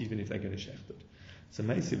ox, even if they're going to shecht it. So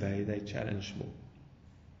Meisivei, they challenged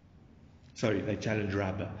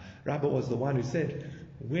Rabba. Rabba was the one who said,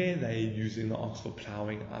 where they're using the ox for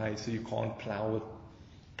plowing, so you can't plow with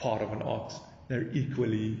part of an ox. They're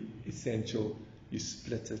equally essential. You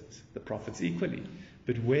split the profits equally.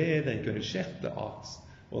 But where they're going to shecht the ox,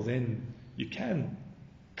 well then you can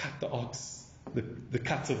cut the ox, the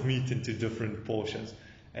cuts of meat into different portions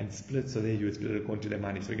and split, so there you would split it according to their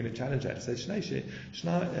money. So we're going to challenge that. So they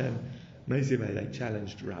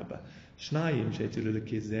challenged Rabba. If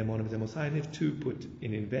two put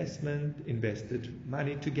in invested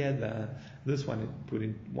money together, this one put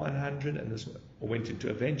in 100 and this one, or went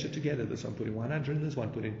into a venture together, this one put in 100 and this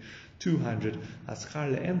one put in 200.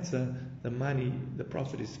 The money, the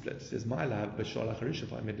profit is split. It says, my love,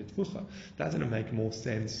 doesn't it make more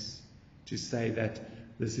sense to say that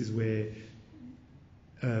this is where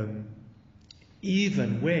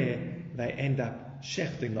even where they end up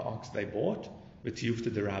shechting the ox they bought, with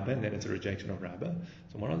yufta the Rabba, and then it's a rejection of Rabba.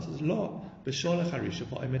 So one says, Lo,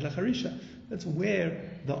 harisha. That's where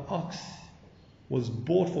the ox was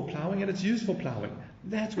bought for plowing and it's used for plowing.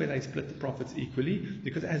 That's where they split the profits equally,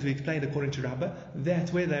 because as we explained according to Rabba,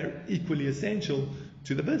 that's where they're equally essential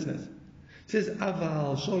to the business. It says,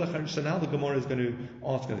 Aval sholach. So now the Gemara is going to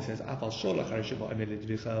ask, and it says, Aval sholach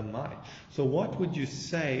harisha mai. So what would you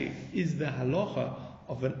say is the halacha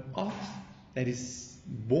of an ox that is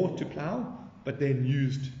bought to plow, but then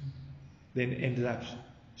ended up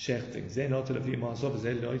shechting? You're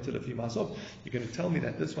going to tell me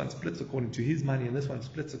that this one splits according to his money and this one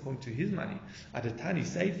splits according to his money. Adatani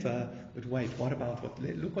Sefer, but wait, what about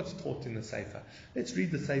look what's taught in the Sefer. Let's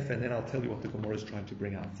read the Sefer and then I'll tell you what the Gemara is trying to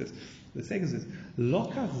bring out. The second says,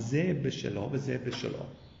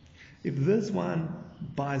 if this one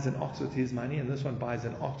buys an ox with his money and this one buys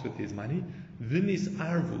an ox with his money, vinis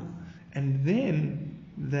arvu, and then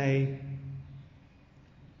they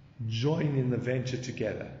join in the venture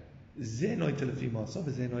together. This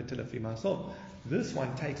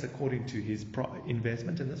one takes according to his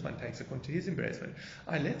investment and this one takes according to his investment.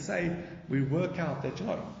 Let's say we work out that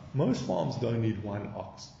most farms don't need one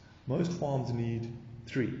ox. Most farms need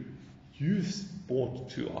 3. You've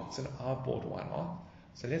bought 2 ox and I've bought 1 ox.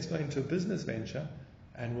 So let's go into a business venture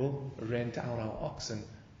and we'll rent out our oxen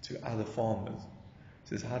to other farmers. It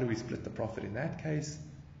says, how do we split the profit in that case?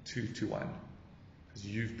 2 to 1. Because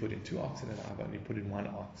you've put in 2 oxen and I've only put in 1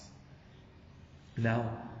 ox.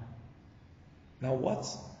 Now what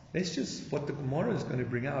the Gemara is going to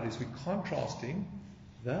bring out is we're contrasting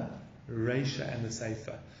the Reisha and the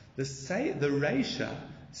Sefer. The Reisha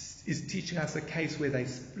is teaching us a case where they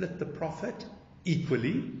split the profit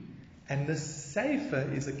equally, and the Sefer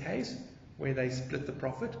is a case where they split the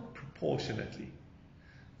profit proportionately.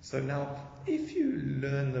 So now, if you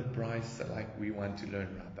learn the Brisa like we want to learn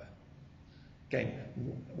Rabbah, again,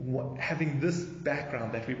 having this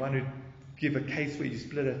background that we want to give a case where you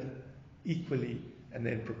split it equally and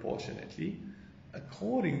then proportionately,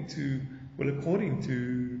 according to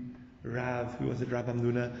Rav, who was at Rabbi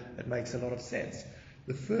Hamnuna, it makes a lot of sense.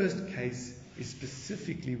 The first case is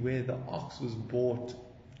specifically where the ox was bought,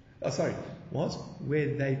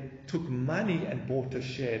 where they took money and bought a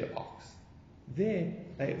shared ox. There,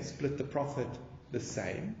 they split the profit the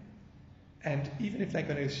same, and even if they're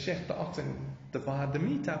going to shecht the ox and divide the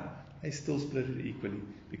meat up, they still split it equally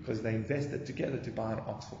because they invested together to buy an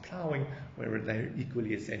ox for plowing, where they're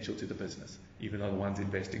equally essential to the business, even though the one's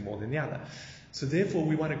investing more than the other. So therefore,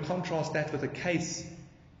 we want to contrast that with a case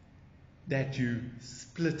that you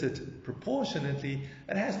split it proportionately.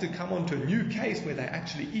 It has to come onto a new case where they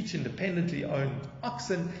actually each independently owned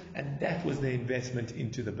oxen, and that was their investment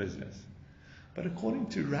into the business. But according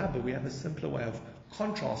to Rabbah, we have a simpler way of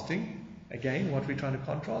contrasting Again, what we're trying to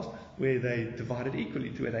contrast, where they divided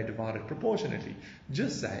equally to where they divided proportionately.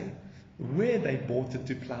 Just say, where they bought it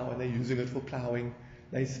to plow and they're using it for plowing,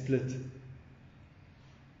 they split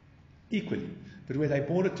equally. But where they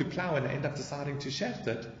bought it to plow and they end up deciding to shaft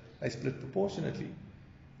it, they split proportionately.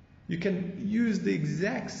 You can use the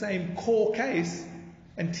exact same core case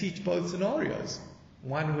and teach both scenarios.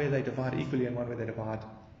 One where they divide equally and one where they divide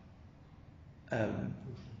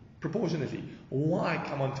proportionately. Why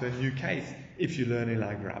come on to a new case if you're learning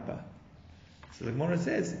like Rabbah? So the Gemara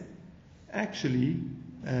says, actually,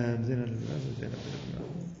 so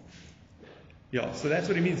that's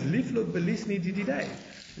what it means. Liflot belisni dididei.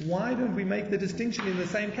 Why don't we make the distinction in the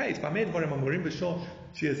same case?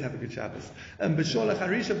 Cheers, have a good Shabbos. B'shol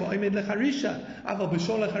lecharisha v'oimed lecharisha. Aval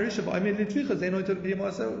b'shol lecharisha v'oimed litvicha. Ze noitel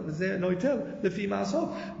lefi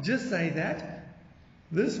ma'asov. Just say that.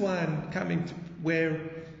 This one coming to where,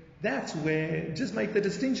 that's where, just make the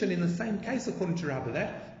distinction in the same case according to Rabbah.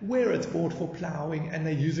 That where it's bought for ploughing and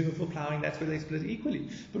they're using it for ploughing, that's where they split equally.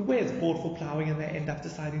 But where it's bought for ploughing and they end up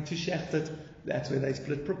deciding to shaft it, that's where they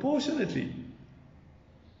split proportionately.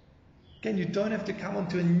 Again, you don't have to come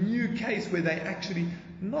onto a new case where they actually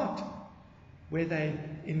where they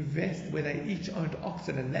invest, where they each owned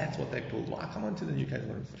oxen and that's what they pulled. Why come onto the new case?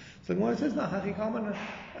 So when it says, that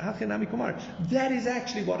is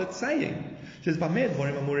actually what it's saying. It says, when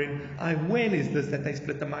is this that they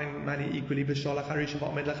split the money equally? When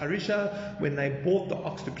they bought the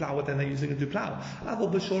ox to plow it and they're using it to plow.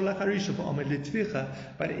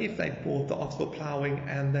 But if they bought the ox for plowing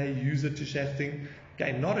and they use it to shafting,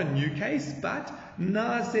 okay, not a new case, but it's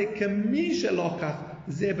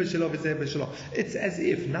as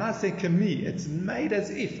if, it's made as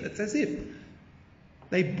if, it's as if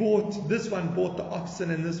they bought, this one bought the oxen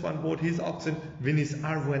and this one bought his oxen, vinis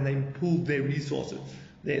arvu, and they pooled their resources,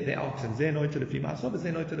 their oxen.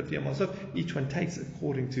 Each one takes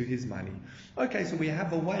according to his money. Okay, so we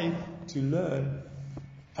have a way to learn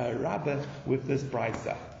Rabbah with this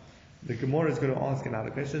brisa. The Gemara is going to ask another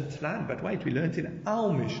question, but wait, we learned in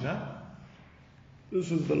our Mishnah. This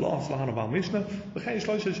was the last line of our Mishnah.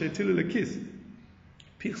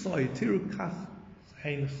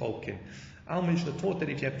 Our Mishnah taught that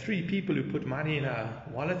if you have three people who put money in a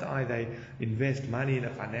wallet, either they invest money in a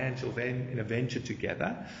financial in a venture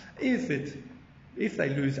together, if they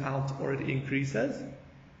lose out or it increases,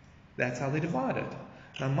 that's how they divide it.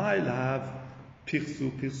 Now my love, it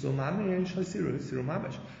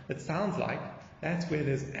sounds like that's where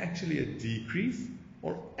there's actually a decrease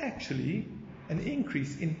or actually an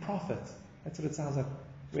increase in profits. That's what it sounds like.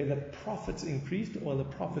 Where the profits increased or the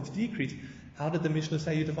profits decreased. How did the Mishnah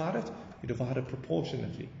say you divide it? You divide it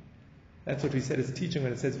proportionately. That's what we said as teaching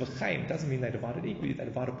when it says v'chaim. It doesn't mean they divide it equally, they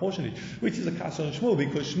divide it proportionally. Which is a kasha on Shmuel,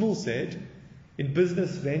 because Shmuel said in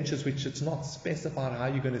business ventures which it's not specified how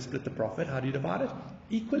you're going to split the profit, how do you divide it?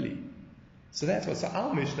 Equally. So that's what. So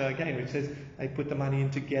our Mishnah again, which says they put the money in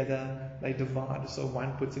together, they divide. So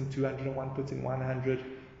one puts in 200 and one puts in 100.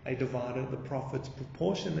 They divided the profits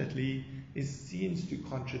proportionately. Seems to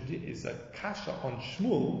contradict. Is a kasha on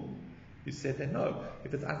Shmuel, who said that no,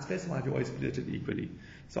 if it's unspecified, you always split it equally.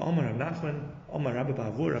 So Amar Rav Nachman, Amar Rabba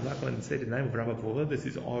Bavur, Rav Nachman said in the name of Rabba Bavur. This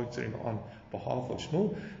is answering on behalf of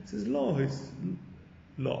Shmuel. He says law.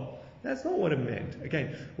 That's not what it meant.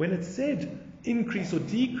 Again, when it said increase or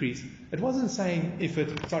decrease, it wasn't saying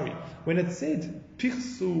when it said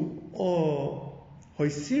pichsu or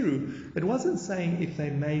hoisiru, it wasn't saying if they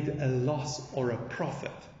made a loss or a profit.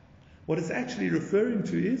 What it's actually referring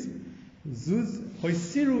to is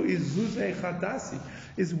hoisiru is zuzei chadasi,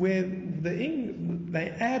 is where they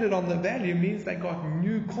added on the value means they got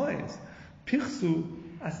new coins. Pichsu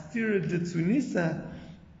astira ditsunisa.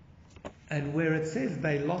 And where it says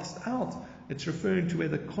they lost out, it's referring to where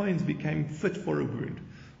the coins became fit for a wound.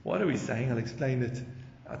 What are we saying? I'll explain it.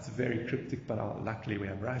 It's very cryptic, but luckily we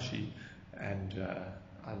have Rashi and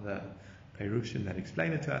other Perushim that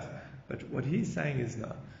explain it to us. But what he's saying is,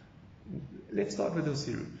 no. Let's start with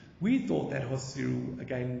Hosiru. We thought that Hosiru,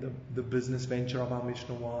 again, the business venture of our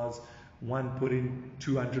Mishnah was one put in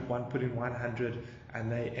 200, one put in 100, and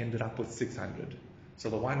they ended up with 600. So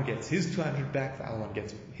the one gets his 200 back, the other one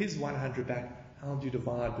gets his 100 back. How do you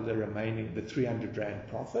divide the remaining, the 300 rand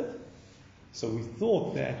profit? So we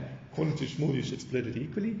thought that, according to Shmuel, you should split it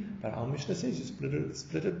equally, but our Mishnah says you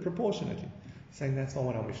split it proportionately. Saying that's not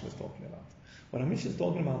what our Mishnah is talking about. What our Mishnah is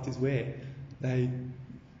talking about is where their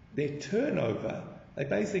turnover, they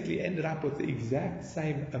basically ended up with the exact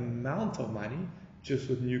same amount of money, just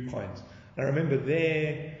with new coins. Now remember,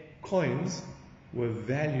 their coins were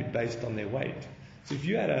valued based on their weight. So if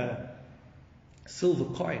you had a silver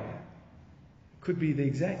coin, could be the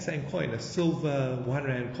exact same coin, a silver 1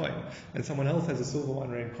 rand coin, and someone else has a silver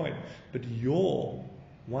 1 rand coin, but your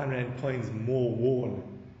 1 rand coin's more worn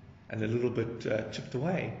and a little bit chipped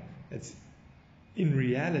away. It's in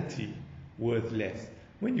reality worth less.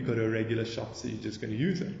 When you go to a regular shop, so you're just going to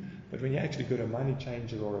use it. But when you actually go to a money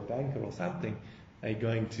changer or a banker or something, they're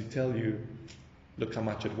going to tell you, look how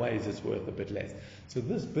much it weighs, it's worth a bit less. So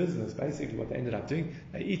this business, basically what they ended up doing,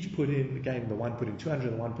 they each put in, again, the one put in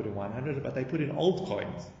 200, the one put in 100, but they put in old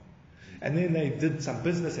coins. And then they did some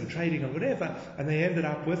business and trading or whatever, and they ended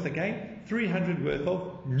up with, again, 300 worth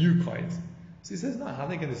of new coins. So he says, no, how are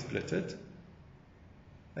they going to split it?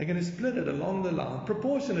 They're going to split it along the line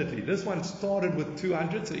proportionately. This one started with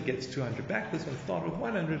 200, so he gets 200 back. This one started with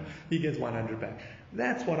 100, he gets 100 back.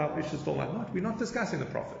 That's what our Mishnah is talking about. We're not discussing the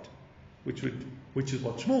profit, which is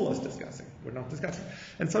what Shmuel was discussing. We're not discussing.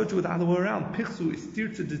 And so too the other way around. Pichsu is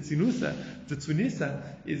tirtza de tzinisa. The tzunisa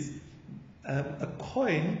is a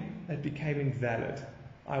coin that became invalid.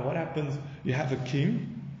 What happens? You have a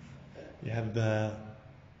king. You have a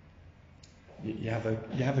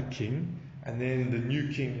king. And then the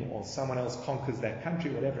new king or someone else conquers that country,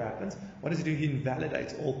 whatever happens. What does he do? He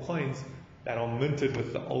invalidates all coins that are minted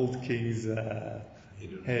with the old king's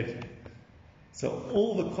head. So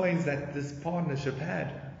all the coins that this partnership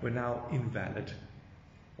had were now invalid.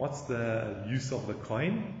 What's the use of the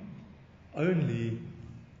coin? Only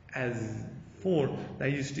they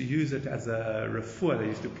used to use it as a refuah. They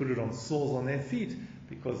used to put it on sores on their feet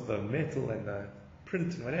because the metal and the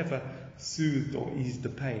print and whatever soothed or eased the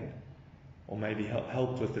pain, or maybe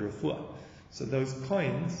helped with the refuah. So those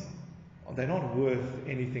coins, they're not worth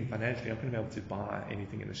anything financially. You're not going to be able to buy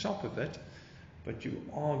anything in the shop with it, but you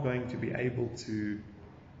are going to be able to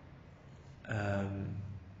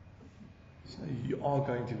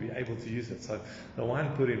use it. So the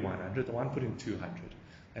one put in 100, the one put in 200.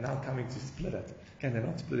 They're now coming to split it. Again, they're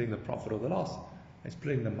not splitting the profit or the loss. They're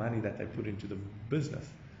splitting the money that they put into the business.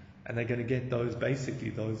 And they're going to get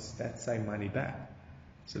that same money back.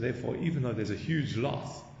 So therefore, even though there's a huge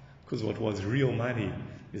loss, because what was real money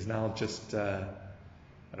is now just, I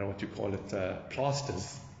don't know what you call it,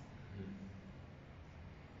 plasters,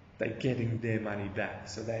 they're getting their money back.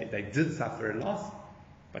 So they did suffer a loss,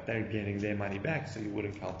 but they're getting their money back, so you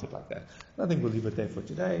wouldn't count it like that. I think we'll leave it there for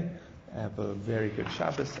today. Have a very good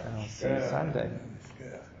Shabbos, and I'll see you Sunday.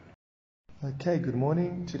 Okay, good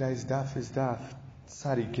morning. Today's Daf is Daf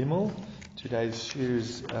Sari Gimel. Today's shir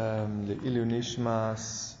is the Ilu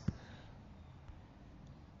Nishmas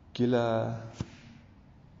Gila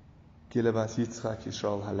Bas Yitzchak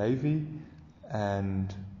Yisrael Halevi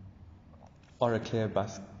and Orakler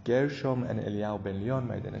Bas Gershom and Eliyahu Ben Leon.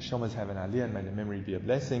 May the Neshamas have an aliyah and may the memory be a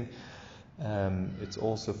blessing. It's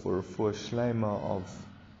also for Refuah Shlema of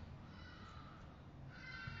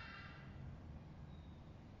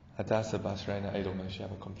Hadassah Bas Reina Edel. May she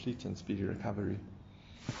have a complete and speedy recovery.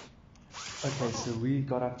 Okay, so we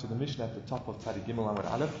got up to the Mishnah at the top of Tzadi Gimel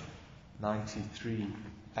Amud Aleph,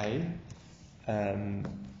 93a.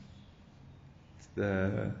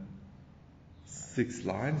 The 6th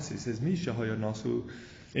line. So he says, Misha Hoyo Nasu.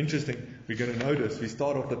 Interesting. We're going to notice we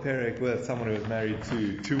start off the perek with someone who was married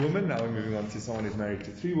to 2 women. Now we're moving on to someone who's married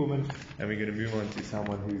to 3 women, and we're going to move on to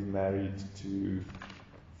someone who's married to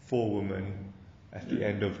 4 women at the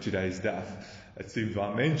end of today's daf. It seems why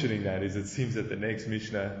I'm mentioning that is it seems that the next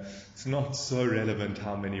Mishnah, it's not so relevant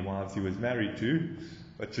how many wives he was married to,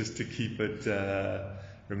 but just to keep it,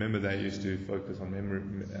 remember they used to focus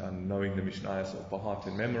on knowing the Mishnayos off by heart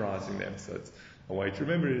and memorizing them. So it's a way to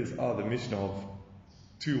remember it is, the Mishnah of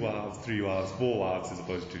 2 wives, 3 wives, 4 wives as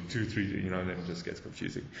opposed to 2, 3, then it just gets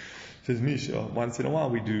confusing. Says Mishnah, once in a while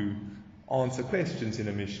we do answer questions in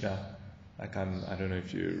a Mishnah. Like I don't know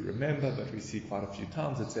if you remember, but we see quite a few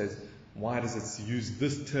times it says, why does it use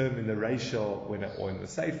this term in the ratio or in the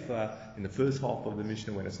Sefer, in the first half of the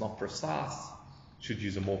Mishnah when it's not precise? Should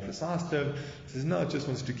use a more precise term. It says, no, it just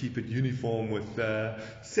wants to keep it uniform with the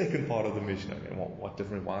second part of the Mishnah. And what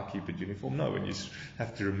different? Why keep it uniform? No, when you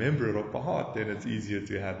have to remember it off by heart, then it's easier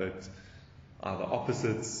to have it either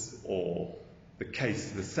opposites or the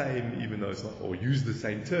case the same, even though it's not, or use the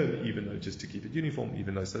same term, even though just to keep it uniform,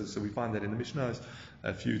 even though, so we find that in the Mishnahs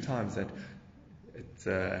a few times that it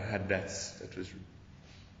had that, it was,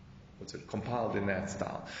 compiled in that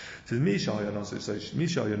style. It says, Misha Yonasu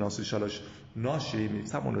Shalosh Nashim, if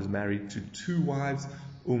someone was married to 2 wives,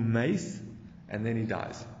 Umeis, and then he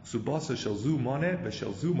dies. Subasa Shalzu Mone,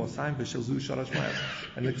 Beshalzu Mosaim, Beshalzu Shalosh Mayas.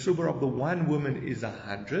 And the Ksubah of the one woman is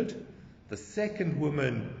 100, the second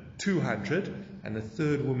woman 200, and the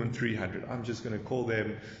third woman 300. I'm just going to call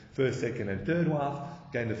them first, second, and third wife.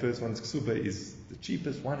 Again, the first one's Ksubah is the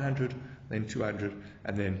cheapest, 100. then 200,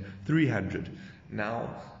 and then 300.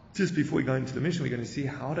 Now, just before we go into the mission, we're going to see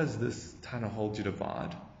how does this Tana hold to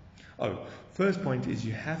divide. First point is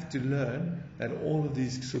you have to learn that all of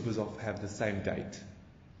these Kesubos have the same date.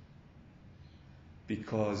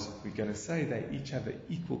 Because we're going to say they each have an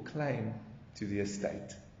equal claim to the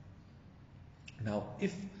estate. Now,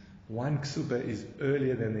 if one Kesuba is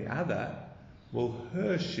earlier than the other, well,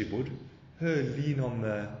 her shibud, her lien on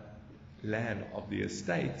the land of the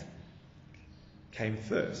estate, came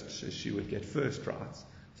first, so she would get first rights.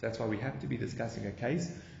 So that's why we have to be discussing a case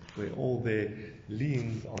where all their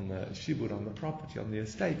liens on the shibud, on the property, on the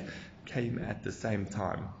estate, came at the same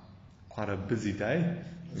time. Quite a busy day,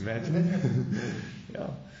 imagine. Yeah.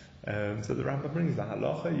 So the Rambam brings the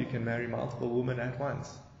halacha, you can marry multiple women at once.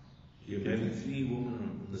 You marry 3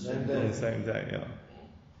 women on the same day. On the same day, yeah.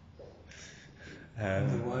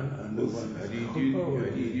 Under one. How do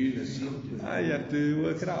you do this? You have to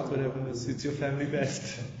work it out, whatever suits your family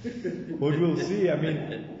best. What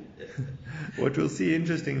we'll see,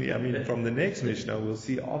 interestingly, from the next Mishnah, we'll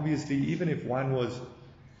see, obviously, even if one was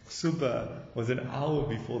Ksuba was an hour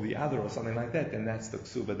before the other or something like that, then that's the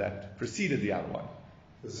Ksuba that preceded the other one.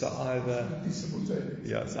 So either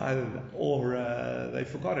they've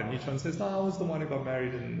forgotten. Each one says, no, I was the one who got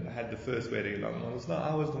married and had the first wedding. And one was, no,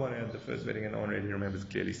 I was the one who had the first wedding, and no one really remembers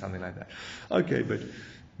clearly, something like that. Okay, but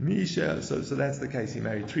Misha, so that's the case. He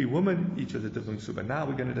married 3 women, each with a different Ksuba. Now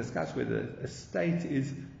we're going to discuss whether a estate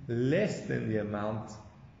is less than the amount.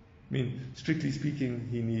 Strictly speaking,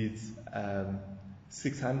 he needs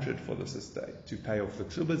 600 for this estate to pay off the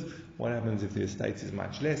Kesubos. What happens if the estate is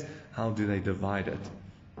much less? How do they divide it?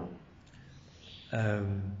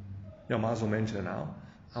 Might as well mention now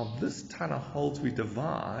how this Tana holds we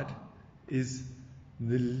divide is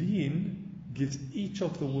the lien gives each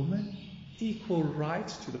of the women equal right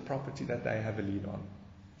to the property that they have a lien on,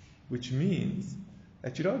 which means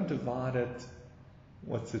that you don't divide it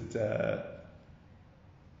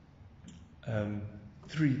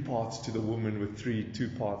 3 parts to the woman with 2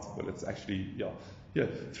 parts. Well, it's actually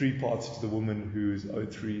 3 parts to the woman who's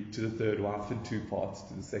owed 3 to the third wife, and 2 parts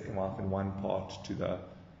to the second wife, and 1 part to the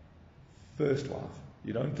first wife.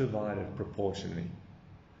 You don't divide it proportionally.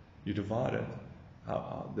 You divide it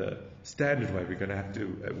the standard way. We're going to have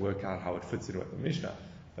to work out how it fits in with the Mishnah.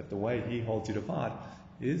 But the way he holds you divide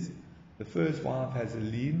is the first wife has a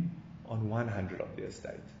lien on 100 of the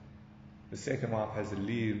estate. The second wife has a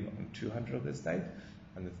lien on 200 of the estate,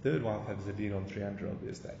 and the third wife has a lien on 300 of the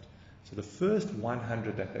estate. So the first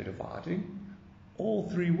 100 that they're dividing, all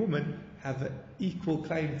 3 women have an equal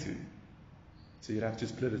claim to. So you'd have to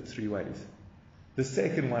split it 3 ways. The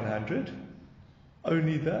second 100,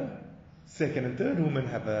 only the second and third woman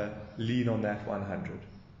have a lien on that 100.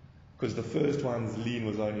 Because the first one's lien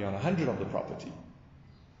was only on 100 of the property.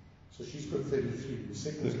 So she's got 33. The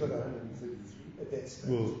second's got 133 at that stage.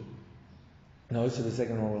 Well, no, so the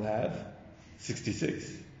second one will have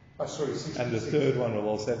 66. 66. And the third one will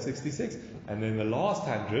also have 66. And then the last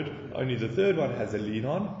 100, only the third one has a lien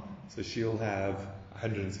on, so she'll have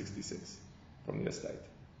 166 from the estate.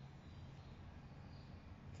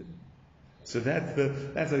 So that's the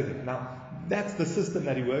thing. Now, that's the system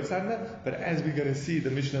that he works under, but as we're going to see,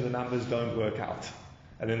 the Mishnah, the numbers don't work out.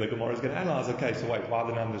 And then the Gemara is going to analyze, okay, so wait, why are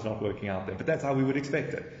the numbers not working out then? But that's how we would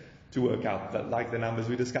expect it to work out, like the numbers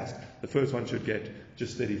we discussed. The first one should get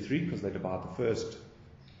just 33 because they divide the first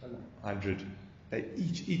 100. They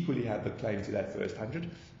each equally have a claim to that first 100.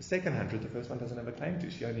 The second 100, the first one doesn't have a claim to.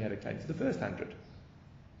 She only had a claim to the first 100.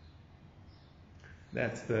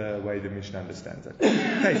 That's the way the Mishnah understands it.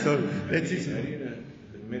 Okay, so let's see.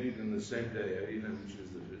 Married on the same day, how do you know which is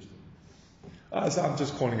the first one? So I'm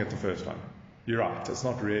just calling it the first one. You're right. It's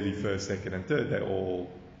not really first, second, and third. They're all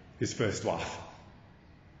his first wife.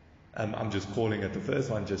 I'm just calling it the first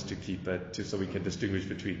one just to keep it, just so we can distinguish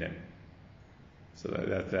between them. So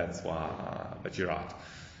that's why. But you're right.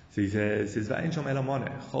 So he says, if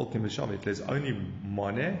there's only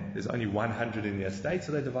money, there's only 100 in the estate,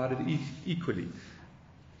 so they divided equally.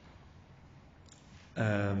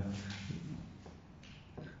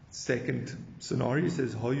 Second scenario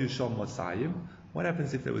says, what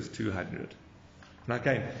happens if there was 200? Now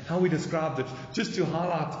again, how we described it, just to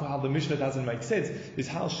highlight how the Mishnah doesn't make sense, is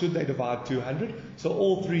how should they divide 200? So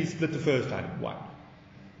all 3 split the first one.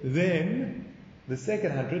 Then the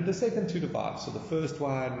second 100, the second 2 divide. So the first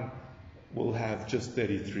one will have just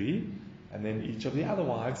 33, and then each of the other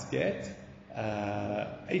wives get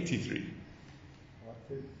 83.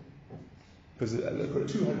 Because they've got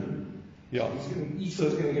 200. Yeah. Each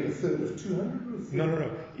one's going to get a third of 200?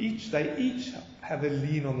 No. They each have a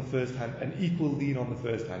lien on the first 100, an equal lien on the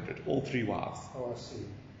first 100, all 3 wives. Oh, I see.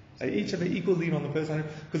 They each have an equal lien on the first 100.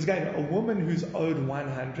 Because again, a woman who's owed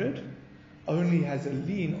 100 only has a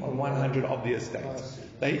lien on 100 of the estate.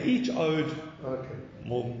 They each owed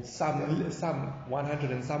more, some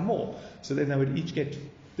 100 and some more. So then they would each get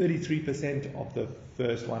 33% of the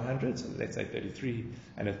first 100. So let's say 33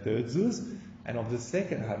 and a third zuz. And of the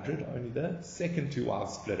second 100, only the second two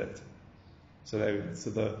wives split it. So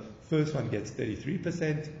the first one gets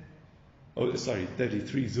 33%.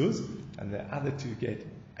 33 zuz, and the other two get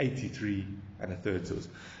 83 and a third zuz.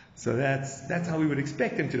 So that's how we would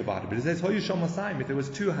expect them to divide it. But it says, if there was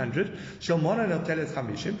 200,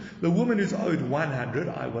 the woman who's owed 100,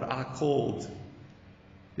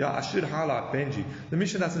 I should highlight Benji. The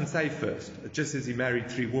Mishnah doesn't say first. It just says he married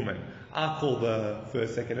 3 women. I call the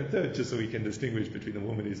first, second, and third just so we can distinguish between the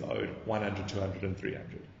woman who's owed 100, 200, and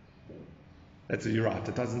 300. That's what you're right.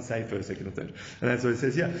 It doesn't say first, second, and third. And that's what it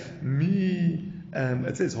says here.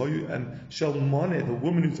 It says, Shalmone, the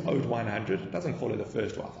woman who's owed 100, it doesn't call her the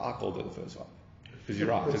first wife. I called her the first wife. Because you're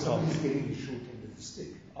right. But somebody's getting the short end of the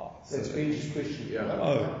stick. That's Benji's question. Yeah.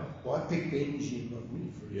 Why pick Benji and not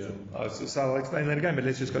me, for example? So I'll explain that again, but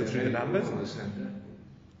let's just go through the numbers.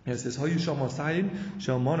 It says,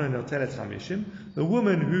 the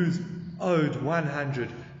woman who's owed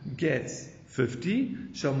 100 gets 50.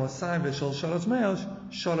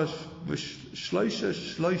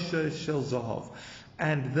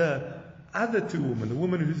 And the other 2 women, the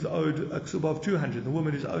woman who's owed a ksuba of 200, the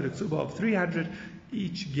woman who's owed a ksuba of 300,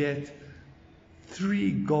 each get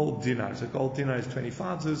 3 gold dinars. A gold dinar is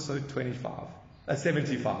 25, so 75.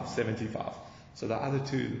 So the other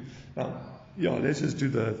 2. Now, let's just do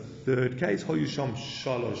the third case.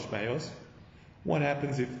 What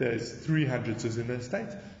happens if there's 300 zuz in the estate?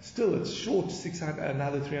 Still, it's short 600,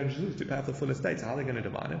 another 300 zuz to pay off the full estate. So how are they going to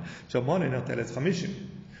divide it? The one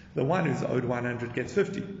who's owed 100 gets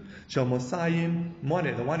 50. The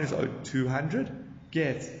one who's owed 200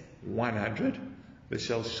 gets 100.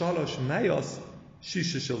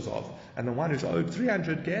 And the one who's owed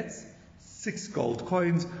 300 gets 6 gold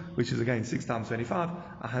coins, which is again 6 times 25,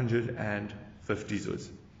 150 zuz.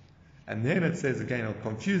 And then it says again a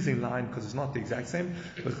confusing line because it's not the exact same.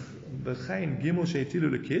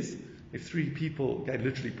 If 3 people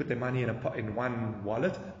literally put their money in one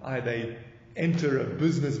wallet, they enter a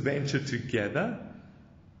business venture together,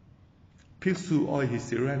 and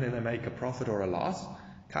then they make a profit or a loss,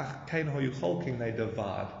 they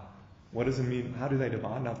divide. What does it mean? How do they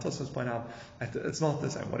divide? Now Tosfos point out that it's not the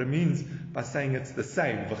same. What it means by saying it's the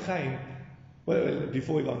same,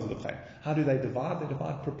 before we go on to the v'chein, how do they divide? They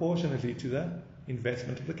divide proportionately to the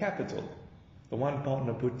investment of the capital. The one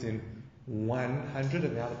partner puts in 100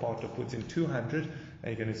 and the other partner puts in 200.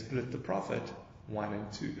 They're going to split the profit 1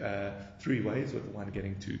 and 2, 3 ways, with the one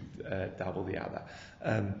getting to double the other.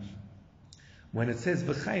 When it says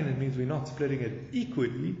v'chein, it means we're not splitting it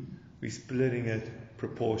equally, we're splitting it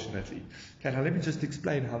proportionately. Okay, now let me just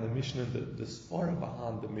explain how the Mishnah, the svara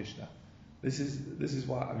behind the Mishnah. This is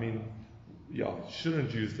why,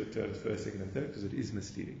 shouldn't use the terms first, second, and third because it is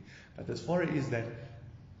misleading. But the svara is that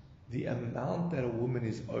the amount that a woman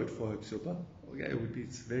is owed for her ksuba,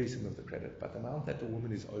 it's very similar to credit, but the amount that the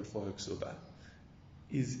woman is owed for her ksuba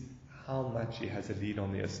is how much she has a lien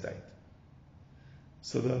on the estate.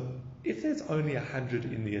 So if there's only 100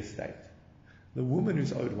 in the estate, the woman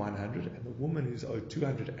who's owed 100 and the woman who's owed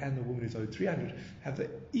 200 and the woman who's owed 300 have the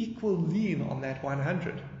equal lien on that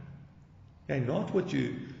 100.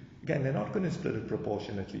 Okay, they're not going to split it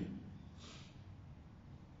proportionately.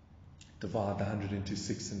 Divide the 100 into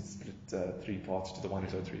 6 and split 3 parts to the one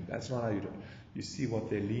who's owed 3. That's not how you do it. You see what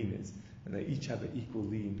their lien is, and they each have an equal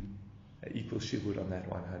lien, an equal shivud on that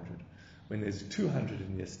 100. When there's 200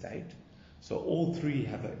 in the estate, so all 3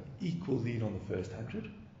 have an equal lien on the first 100,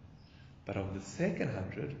 but on the second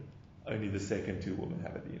 100, only the second 2 women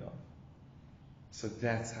have a lien on. So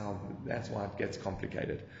that's why it gets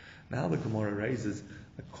complicated. Now the Gemara raises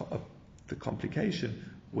the complication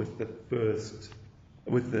with the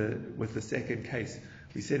second case.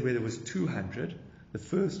 We said where there was 200, the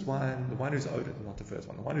first one, the one who's owed it, not the first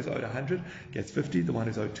one, the one who's owed 100 gets 50, the one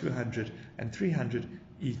who's owed 200 and 300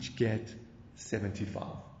 each get 75.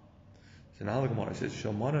 So now the Gemara says,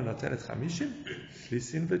 Shomona notelet chamishim,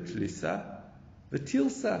 chlisin v'tlisa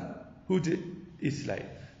v'tilsa hud islay.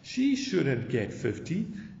 She shouldn't get 50,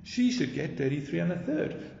 she should get 33 and a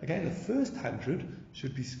third. Again, the first 100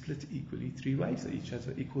 should be split equally 3 ways, so each has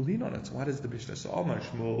an equal lien on it. So what does the Mishnah say?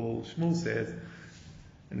 Shmuel says,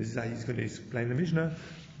 and this is how he's going to explain the Mishnah,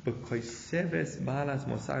 where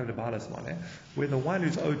the one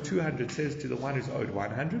who's owed 200 says to the one who's owed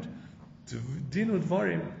 100,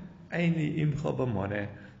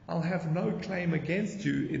 I'll have no claim against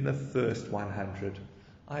you in the first 100.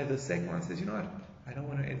 The second one says, you know what, I don't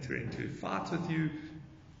want to enter into fights with you.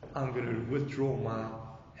 I'm going to withdraw my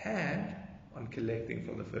hand on collecting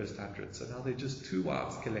from the first 100. So now they're just two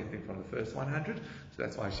wives collecting from the first 100. So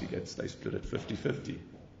that's why they split it 50-50.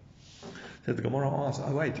 So the Gemara asks,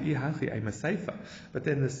 oh wait, but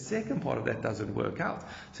then the second part of that doesn't work out.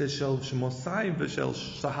 It says, so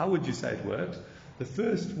how would you say it works?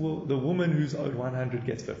 The woman who's owed 100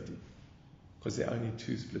 gets 50. Because there are only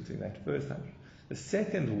two splitting that first 100. The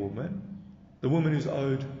second woman, the woman who's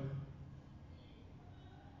owed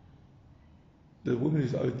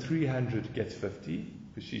 300 gets 50,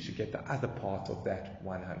 because she should get the other part of that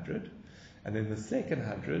 100. And then the second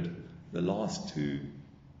 100, the last two,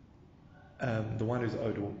 the one who's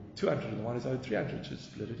owed 200 and the one who's owed 300 should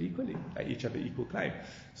split it equally. They each have an equal claim.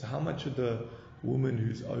 So how much should the woman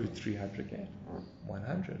who's owed 300 get?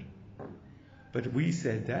 100. But we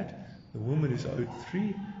said that the woman who's owed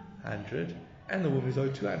 300 and the woman who's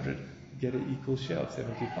owed 200 get an equal share of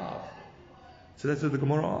 75. So that's what the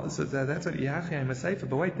Gemara. So that's what Yachayim is saying.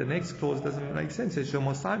 But wait, the next clause doesn't make sense. It says,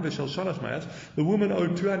 the woman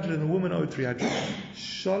owed 200 and the woman owed 300.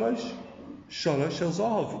 Shalosh shel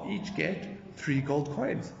zahav, each get 3 gold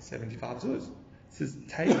coins, 75 zuz. It says,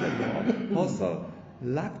 take the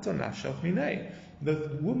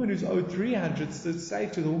the woman who's owed 300 says, say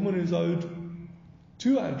to the woman who's owed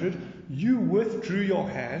 200, you withdrew your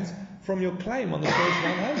hands from your claim on the first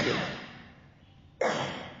 100.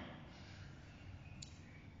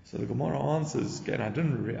 So the Gemara answers, again, I've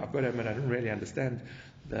got to admit, I didn't really understand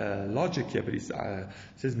the logic here, but he says,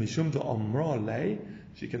 Mishum to Amra lay,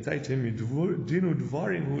 she can say to him, he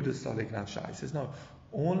says, no,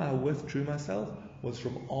 all I withdrew myself was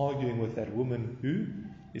from arguing with that woman who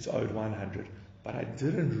is owed 100, but I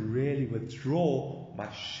didn't really withdraw my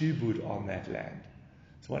shibud on that land.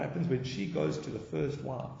 So what happens when she goes to the first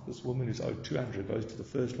wife, this woman who's owed 200 goes to the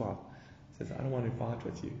first wife, says, I don't want to fight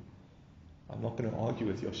with you. I'm not going to argue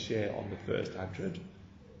with your share on the first 100.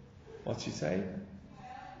 What's she say?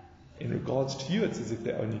 In regards to you, it's as if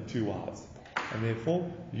there are only 2 wives. And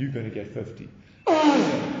therefore, you're going to get 50.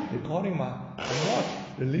 Regarding I'm not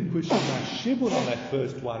relinquishing my shibud on that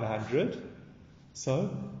first 100. So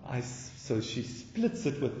she splits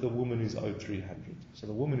it with the woman who's owed 300. So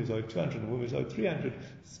the woman who's owed 200 and the woman who's owed 300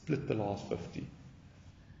 split the last 50.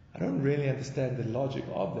 I don't really understand the logic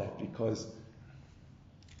of that, because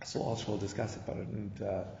I saw Ashwell discuss it, but I didn't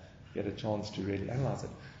get a chance to really analyze it.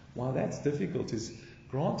 While that's difficult, is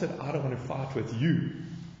granted, I don't want to fight with you.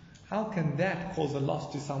 How can that cause a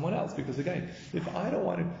loss to someone else? Because again, if I don't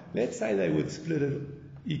want to, let's say they would split it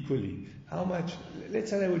equally. How much? Let's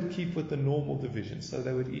say they would keep with the normal division, so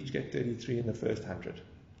they would each get 33 in the first 100,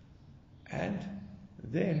 and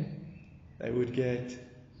then they would get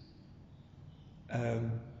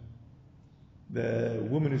the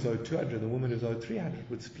woman who's owed 200, the woman who's owed 300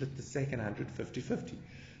 would split the second 100 50-50.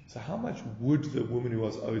 So how much would the woman who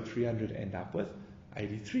was owed 300 end up with?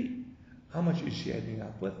 83. How much is she ending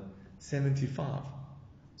up with? 75.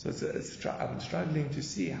 So I'm struggling to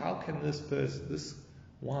see how can this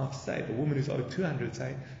wife say, the woman who's owed 200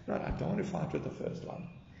 say, no, I don't want to fight with the first one.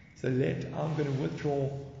 So I'm going to withdraw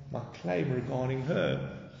my claim regarding her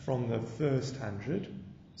from the first 100.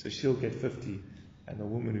 So she'll get 50, and the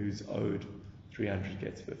woman who's owed 300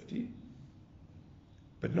 gets 50.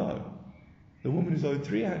 But no, the woman who's owed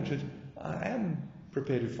 300, I am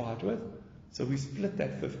prepared to fight with. So we split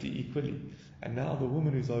that 50 equally. And now the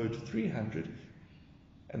woman who's owed 300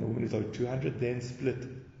 and the woman who's owed 200 then split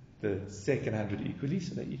the second 100 equally,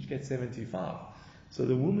 so they each get 75. So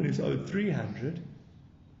the woman who's owed 300,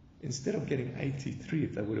 instead of getting 83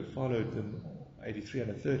 if they would have followed them, 83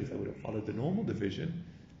 and a third if they would have followed the normal division,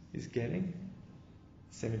 is getting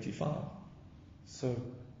 75. So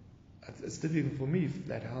it's difficult for me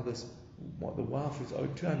that how the wife who's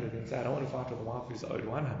owed 200 can say, I don't want to fight with the wife who's owed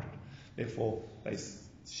 100. Therefore,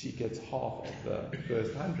 she gets half of the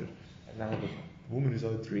first 100, and now the woman who's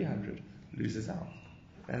owed 300 loses out.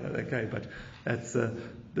 Okay, but that's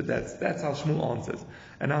how Shmuel answers.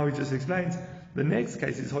 And now he just explains. The next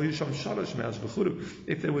case is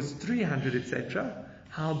if there was 300, etc.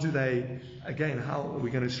 How do they? Again, how are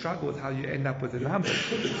we going to struggle with how you end up with a number?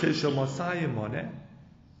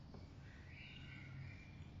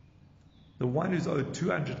 The one who's owed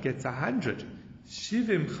 200 gets 100.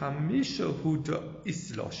 Shivim chamisha huda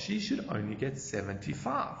isla. She should only get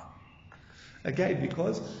 75. Again,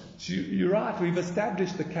 because you're right, we've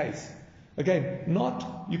established the case. Again,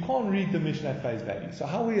 you can't read the Mishnah at face value. So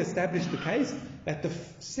how we establish the case? That the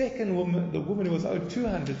second woman, the woman who was owed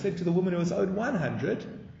 200, said to the woman who was owed 100,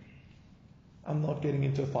 I'm not getting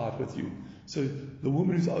into a fight with you. So the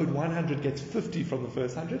woman who's owed 100 gets 50 from the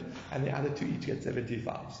first 100, and the other two each get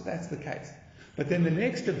 75. So that's the case. But then the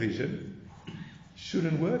next division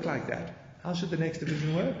shouldn't work like that. How should the next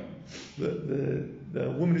division work?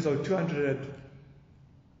 The woman who's owed 200,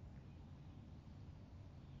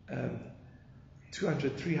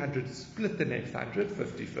 300 split the next 100,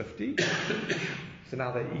 50-50. So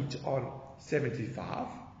now they're each on 75.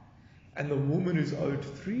 And the woman who's owed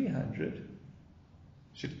 300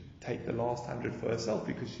 should take the last 100 for herself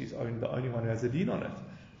because she's the only one who has a lien on it.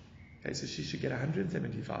 Okay, so she should get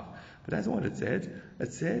 175. But that's what it said.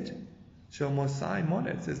 It said, Shomosai Mon,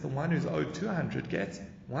 it says the one who's owed 200 gets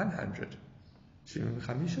 100. She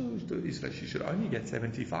should only get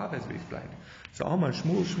 75, as we explained. So Amar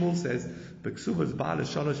Shmuel says, Kesubos Baalas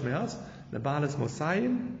Shalosh Me'as, the Baalas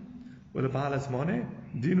Mosayim, or the Baalas Mone,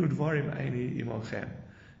 Dinu Dvarim Eini Imochem.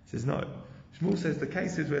 He says, no. Shmuel says the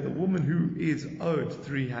case is where the woman who is owed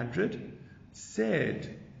 300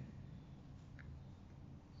 said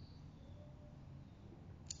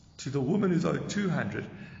to the woman who's owed 200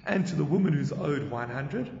 and to the woman who's owed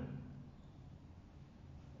 100,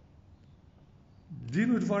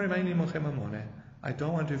 I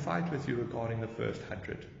don't want to fight with you regarding the first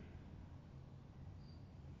 100.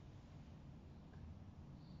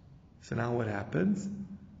 So now what happens?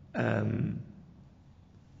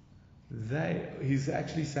 He's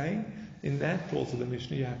actually saying in that clause of the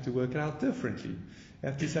Mishnah you have to work it out differently. You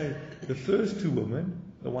have to say the first two women,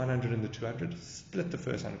 the 100 and the 200, split the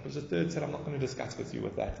first 100 because the third said I'm not going to discuss with you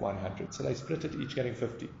with that 100. So they split it, each getting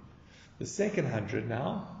 50. The second 100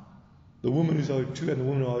 now, the woman who's owed 2 and the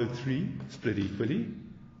woman who owed 3 split equally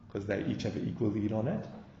because they each have an equal lien on it.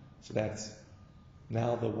 So that's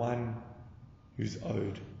now the one who's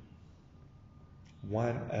owed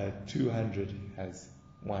 200 has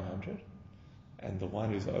 100, and the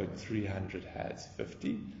one who's owed 300 has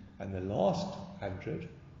 50, and the last 100,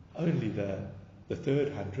 only the third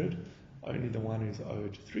 100, only the one who's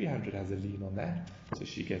owed 300 has a lien on that, so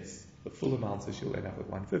she gets the full amount, so she'll end up with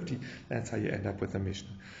 150. That's how you end up with a Mishnah.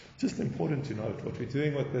 Just important to note, what we're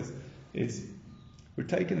doing with this is we're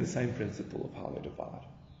taking the same principle of how they divide.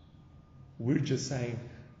 We're just saying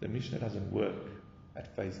the Mishnah doesn't work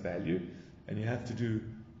at face value, and you have to do,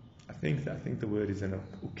 I think the word is an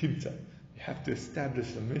ukimta. You have to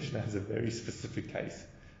establish the Mishnah as a very specific case.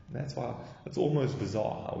 And that's why it's almost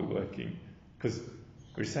bizarre how we're working. Because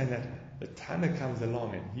we're saying that the Tana comes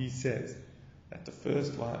along and he says that the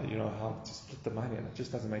first one, how to split the money, and it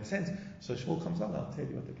just doesn't make sense. So Shmuel comes along, I'll tell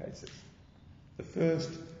you what the case is.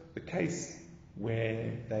 The case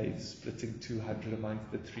where they're splitting 200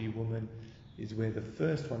 amongst the 3 women is where the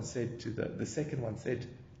first one said to the second one said,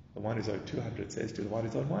 the one who's owed 200 says to the one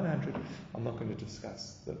who's owed 100, I'm not going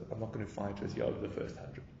to fight with you over the first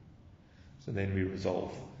 100. So then we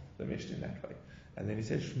resolve the Mishnah in that way. And then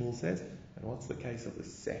Shmuel says, and what's the case of the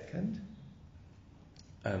second?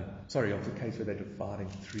 Of the case where they're dividing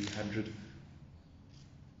 300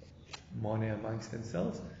 money amongst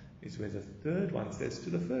themselves, is where the third one says to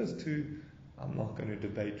the first 2, I'm not going to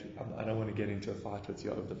debate, I don't want to get into a fight with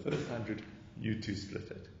you over the first 100, you two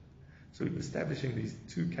split it. So we're establishing these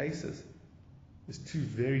 2 cases. There's 2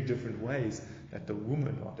 very different ways that the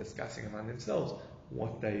women are discussing among themselves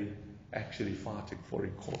what they actually fighting for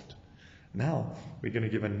in court. Now, we're going to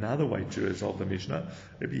give another way to resolve the Mishnah.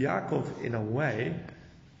 Rabbi Yaakov, in a way,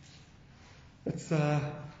 it's a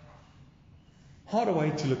harder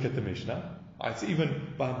way to look at the Mishnah. It's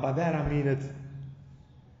even, by that I mean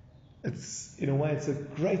it's in a way, it's a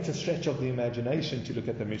greater stretch of the imagination to look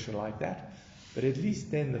at the Mishnah like that. But at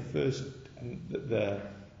least then the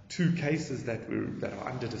 2 cases that are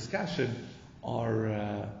under discussion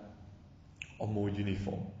are more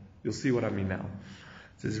uniform. You'll see what I mean now.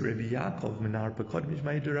 It says Rabbi Yaakov min har pakod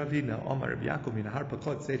mishmei de Ravina. Omar Rabbi Yaakov min har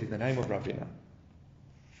pakod said in the name of Ravina.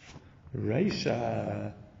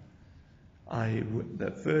 Reisha,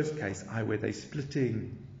 the first case, where they're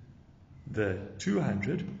splitting the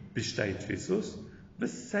 200 b'shtei tfisus, the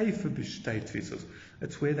safer b'shtei tfisus.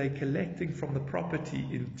 It's where they're collecting from the property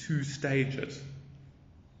in 2 stages.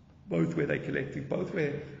 Both where they're collecting, both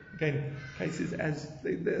where, again, cases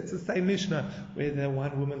it's the same Mishnah, where the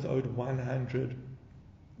one woman's owed 100,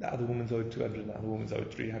 the other woman's owed 200, the other woman's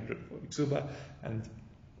owed 300 for Iksuba, and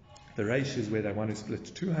the Reish is where they want to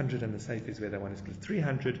split 200, and the Seif is where they want to split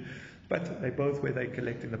 300, but they both where they're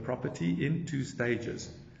collecting the property in 2 stages.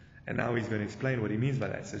 And now he's going to explain what he means by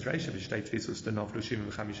that. It says, Reisha b'shtei tfisus denov lushim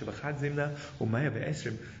v'chamisha v'chad zimna u'maya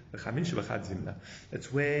v'esrim v'chamisha v'chad zimna.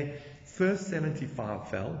 It's where first 75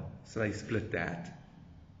 fell, so they split that.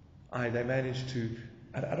 They managed to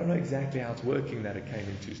I don't know exactly how it's working that it came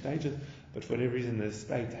in 2 stages, but for whatever reason the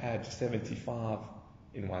estate had 75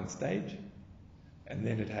 in one stage, and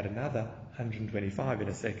then it had another 125 in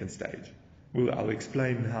a second stage. I'll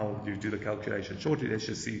explain how you do the calculation shortly. Let's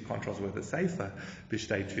just see contrast with the Seifa.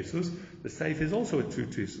 B'shtei tfisus. The Seifa is also a 2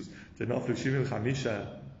 tfisus.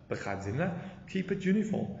 Keep it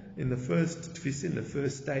uniform. In the first tfis, in the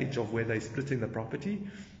first stage of where they're splitting the property,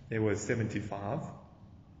 there was 75,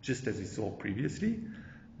 just as we saw previously.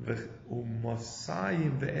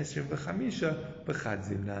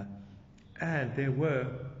 And there were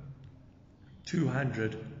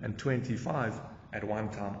 225 at one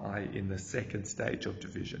time, in the second stage of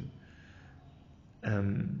division.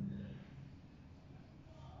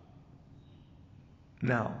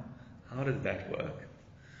 Now, how does that work?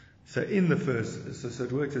 So in the first, so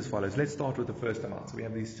it works as follows. Let's start with the first amount. So we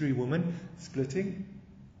have these 3 women splitting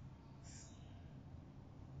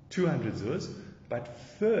 200 zuz, but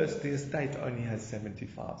first the estate only has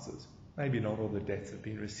 75 zuz. Maybe not all the debts have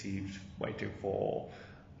been received, waiting for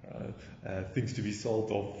things to be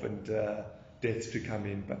sold off and debts to come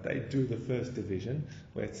in, but they do the first division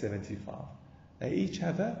where it's 75. They each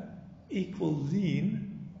have an equal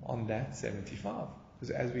lien on that 75,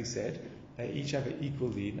 because as we said, they each have an equal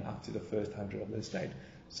lien up to the first 100 of the estate.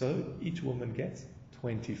 So each woman gets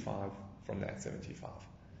 25 from that 75.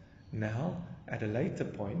 Now, at a later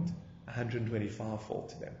point, 125 fall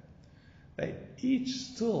to them. They each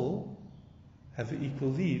still have an equal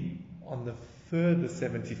lien on the further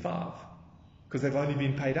 75, because they've only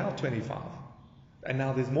been paid out 25. And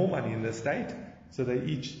now there's more money in the estate, so they're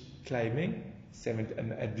each claiming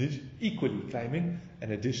equally claiming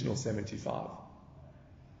an additional 75.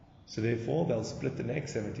 So therefore, they'll split the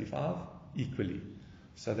next 75 equally.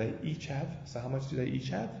 So they each have, so how much do they each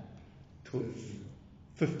have?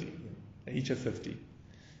 50. They each have 50.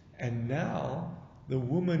 And now, the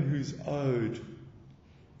woman who's owed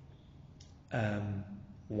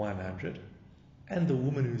 100 and the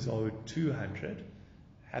woman who's owed 200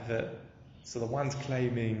 so the one's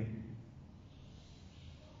claiming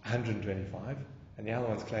 125 and the other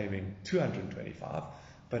one's claiming 225.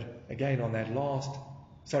 But again, on that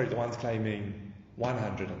the one's claiming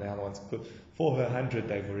 100 and the other one's, for her 100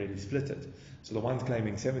 they've already split it. So the one's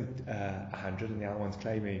claiming 100 and the other one's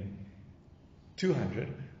claiming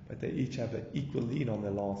 200, but they each have an equal lien on the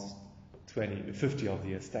last 50 of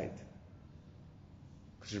the estate.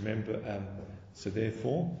 Because remember, so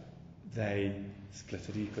therefore they split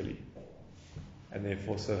it equally. And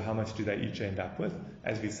therefore, so how much do they each end up with?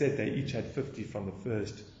 As we said, they each had 50 from the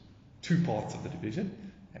first 2 parts of the division,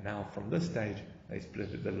 and now from this stage they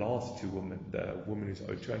split it. The last 2 women, the woman who's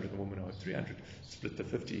owed 200 and the woman who owed 300, split the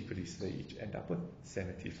 50 equally, so they each end up with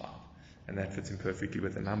 75. And that fits in perfectly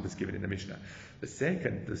with the numbers given in the Mishnah. The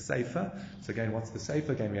second, the Seifa. So again, what's the Seifa?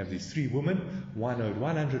 Again, we have these 3 women. One owed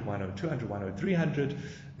 100, one owed 200, one owed 300.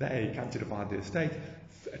 They come to divide the estate.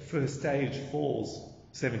 At first stage falls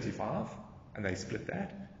 75, and they split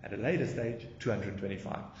that. At a later stage,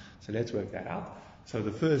 225. So let's work that out. So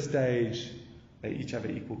the first stage, they each have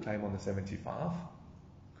an equal claim on the 75,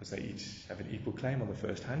 because they each have an equal claim on the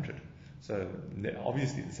first 100. So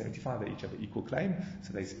obviously the 75, they each have an equal claim,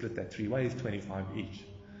 so they split that 3 ways, 25 each.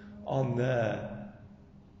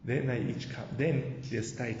 Then the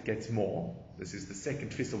estate gets more. This is the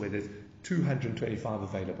second twistle where there's 225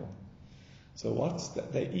 available. So what's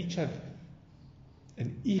that? They each have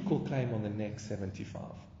an equal claim on the next 75,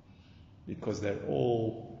 because they're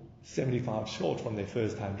all 75 short from their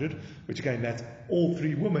first 100, which again, that's all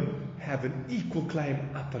 3 women have an equal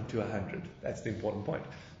claim up unto 100. That's the important point.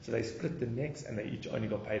 So they split the next, and they each only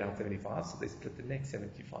got paid out 75, so they split the next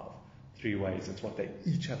 75 3 ways. It's what they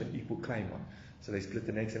each have an equal claim on. So they split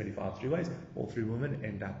the next 75 3 ways. All 3 women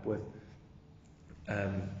end up with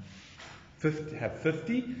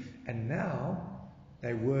 50, and now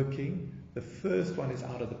they're working. The first one is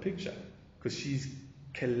out of the picture, because she's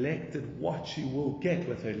collected what she will get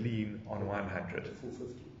with her lien on 100. Full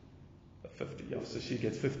 50. 50, yeah. So she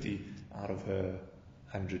gets 50 out of her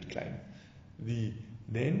 100 claim.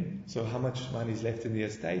 So how much money is left in the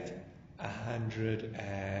estate? 100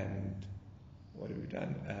 and what have we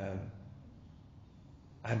done?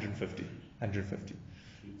 150.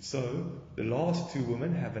 So the last 2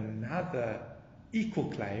 women have another equal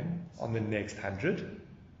claim on the next 100,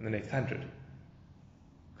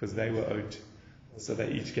 because they were owed. So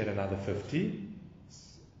they each get another 50,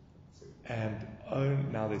 and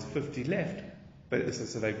now there's 50 left. But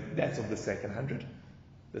that's of the second 100.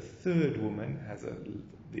 The third woman has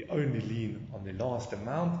the only lien on the last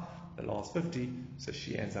amount, the last 50, so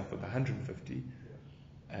she ends up with 150.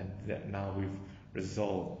 And now we've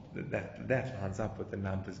result that lines up with the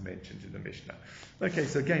numbers mentioned in the Mishnah. Okay,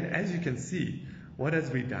 so again, as you can see, what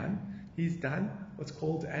has we done? He's done what's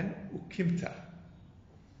called an ukimta.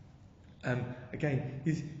 Again,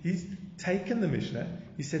 he's taken the Mishnah.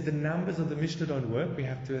 He said the numbers of the Mishnah don't work. We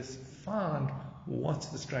have to find what's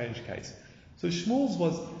the strange case. So Shmuel's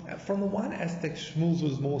was, from the one aspect, Shmuel's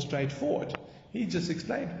was more straightforward. He just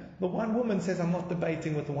explained. The one woman says, I'm not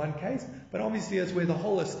debating with the one case, but obviously it's where the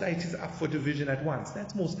whole estate is up for division at once.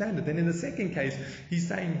 That's more standard. Then in the second case, he's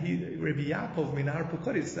saying, Rabbi Yaakov Minar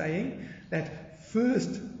Pukot is saying that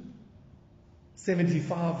first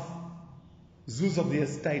 75 zuz of the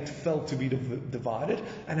estate fell to be divided,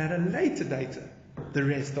 and at a later date, the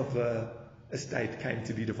rest of the estate came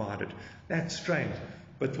to be divided. That's strange.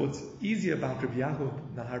 But what's easy about Rabbi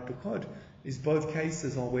Yaakov Nahar Pukod is both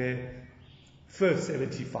cases are where first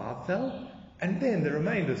 75 fell, and then the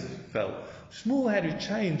remainders fell. Shmuel had to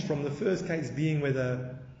change from the first case being where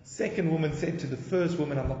the second woman said to the first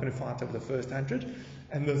woman, I'm not going to fight over the first 100,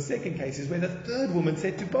 and the second case is where the third woman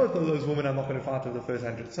said to both of those women, I'm not going to fight over the first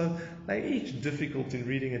 100. So they're each difficult in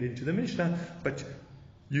reading it into the Mishnah, but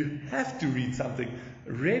you have to read something.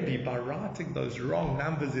 Rebbe, by writing those wrong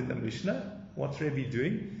numbers in the Mishnah, what's Rebbe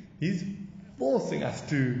doing? He's forcing us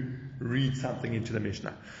to read something into the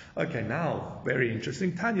Mishnah. Okay, now, very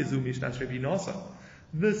interesting. Tanya Zu Mishnah Rebbe Nosson.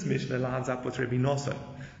 This Mishnah lines up with Rebbe Nosson.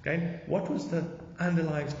 Okay, what was the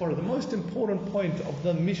underlying story? The most important point of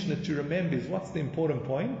the Mishnah to remember is, what's the important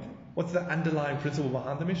point? What's the underlying principle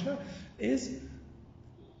behind the Mishnah? Is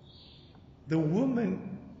the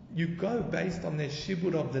woman, you go based on their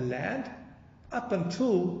shibud of the land up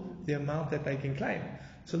until the amount that they can claim.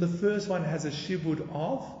 So the first one has a shibud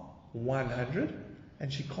of 100,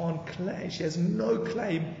 and she can't claim, she has no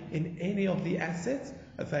claim in any of the assets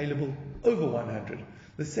available over 100.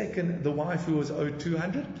 The second, the wife who was owed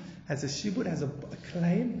 200, has a shibud, has a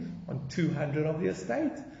claim on 200 of the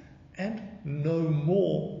estate, and no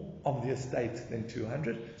more of the estate than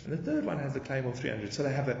 200. And the third one has a claim of 300. So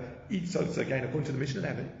they have so again, according to the Mishnah, they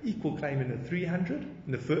have an equal claim in the 300.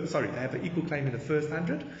 They have an equal claim in the first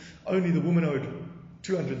 100. Only the woman owed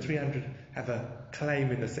 200, 300 have a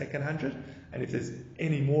claim in the second 100. And if there's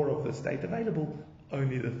any more of the estate available,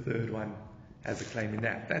 only the third one has a claim in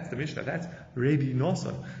that. That's the Mishnah. That's Rebbe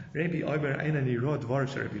Nosson. Rebbe Omer Einani Rod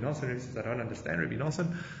Varsha Rebbe Nosson. Rebbe says, I don't understand Rebbe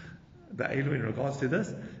Nosson. But in regards to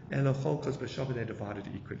this, and the Cholkos B'Shabbat, they're divided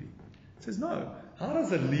equally. He says, no. How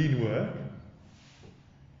does a lien work?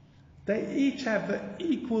 They each have an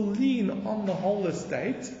equal lien on the whole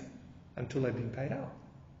estate until they've been paid out.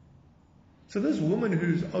 So this woman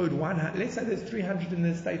who's owed 100, let's say there's 300 in the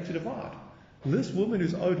estate to divide. This woman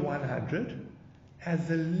who's owed 100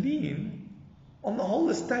 has a lien on the whole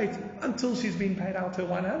estate until she's been paid out her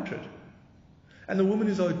 100. And the woman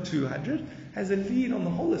who's owed 200 has a lien on the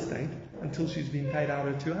whole estate until she's been paid out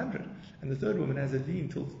her 200. And the third woman has a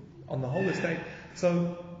lien on the whole estate.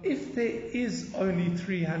 So if there is only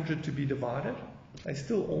 300 to be divided, they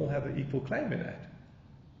still all have an equal claim in that.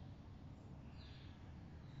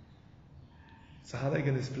 So how are they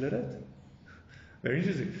going to split it? Very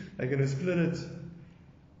interesting. They're going to split it.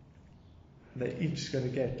 They're each going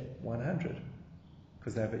to get 100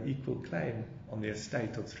 because they have an equal claim on the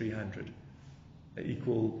estate of 300. An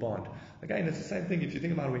equal bond. Again, it's the same thing if you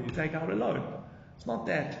think about it when you take out a loan. It's not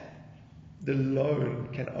that the loan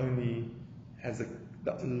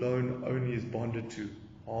the loan only is bonded to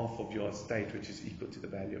half of your estate, which is equal to the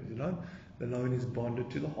value of the loan. The loan is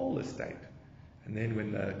bonded to the whole estate. And then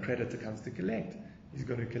when the creditor comes to collect, he's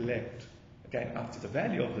going to collect, again, up to the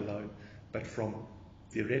value of the loan, but from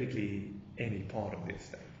theoretically any part of the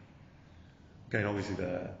estate. Again, obviously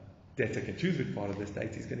the debtor can choose which part of the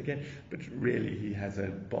estate he's going to get, but really he has a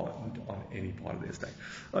bond on any part of the estate.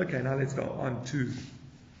 Okay, now let's go on to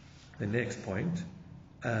the next point.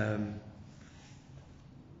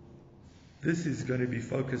 This is going to be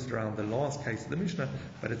focused around the last case of the Mishnah,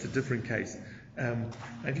 but it's a different case.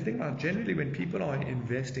 If you think about it, generally when people are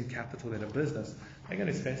investing capital in a business, they're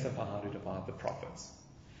going to specify how to divide the profits.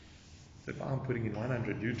 So if I'm putting in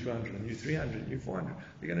 100, you 200, and you 300, and you 400,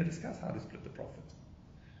 we're going to discuss how to split the profit.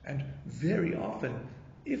 And very often,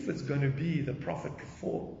 if it's going to be the profit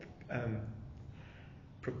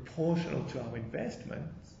proportional to our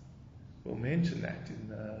investments, we'll mention that in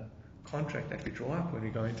the contract that we draw up when we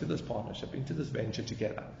go into this partnership, into this venture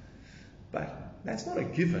together. But that's not a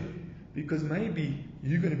given, because maybe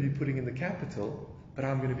you're going to be putting in the capital, but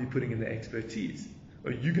I'm going to be putting in the expertise.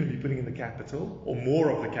 Or you're going to be putting in the capital, or more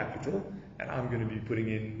of the capital, and I'm going to be putting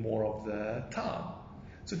in more of the time.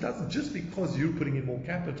 So it doesn't, just because you're putting in more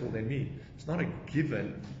capital than me, it's not a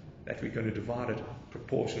given that we're going to divide it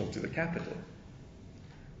proportional to the capital.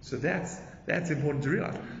 So that's important to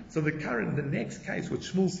realize. So the next case, what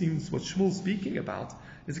Shmuel's speaking about,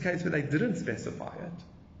 is a case where they didn't specify it.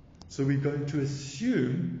 So we're going to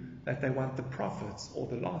assume that they want the profits or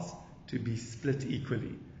the loss to be split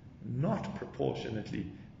equally, not proportionately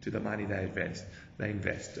to the money they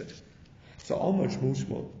invested. So almost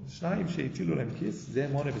Shmuel.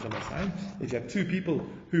 If you have two people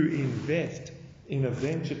who invest in a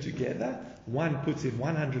venture together, one puts in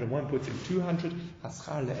 100 and one puts in 200,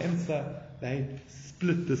 they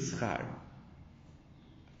split the schar.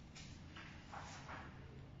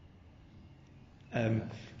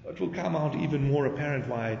 It will come out even more apparent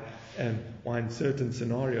why in certain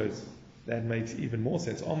scenarios that makes even more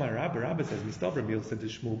sense. Omar Rabba says,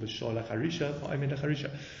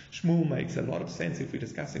 Shmuel makes a lot of sense if we're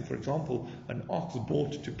discussing, for example, an ox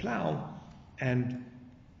bought to plow and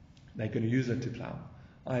they're going to use it to plow.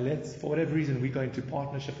 For whatever reason, we're going to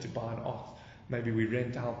partnership to buy an ox. Maybe we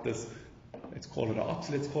rent out this, let's call it an ox,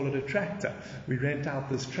 let's call it a tractor. We rent out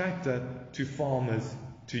this tractor to farmers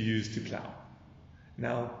to use to plow.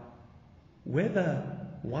 Now,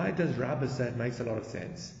 why does Rabbi say it makes a lot of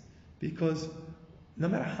sense? Because no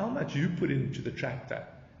matter how much you put into the tractor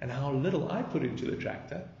and how little I put into the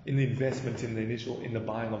tractor, in the investment in the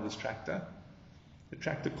buying of this tractor, the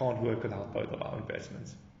tractor can't work without both of our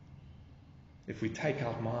investments. If we take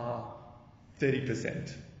out my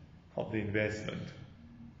 30% of the investment,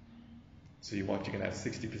 so you're going to have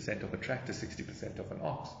 60% of a tractor, 60% of an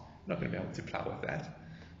ox. You're not going to be able to plow with that.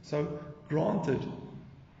 So, granted,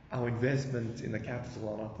 our investment in the capital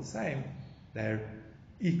are not the same. They're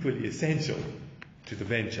equally essential to the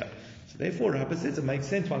venture. So therefore, Rabbi says it makes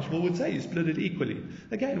sense. One Shmuel would say you split it equally.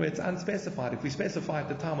 Again, where it's unspecified. If we specify at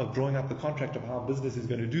the time of drawing up the contract of how business is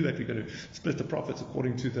going to do that, we're going to split the profits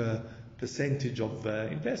according to the percentage of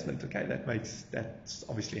investment. Okay, that's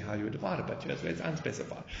obviously how you would divide it, but yes, where it's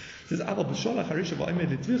unspecified. It says, but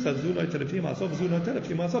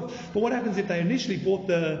what happens if they initially bought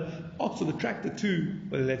the ox or the tractor to,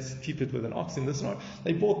 well, let's keep it with an ox in this scenario,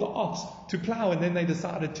 they bought the ox to plow and then they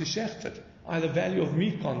decided to shecht it. Either value of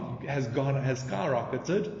meat has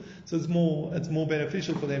skyrocketed, so it's more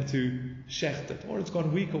beneficial for them to shecht it, or it's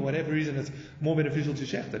gone weak or whatever reason, it's more beneficial to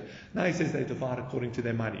shecht it. Now he says they divide according to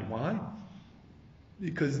their money. Why?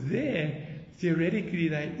 Because theoretically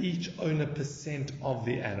they each own 1% of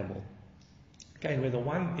the animal. Okay, where the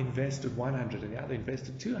one invested 100 and the other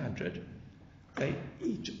invested 200, they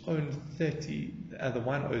each own 30. The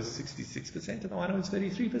one owes 66% and the one owes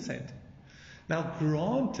 33%. Now,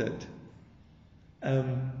 granted,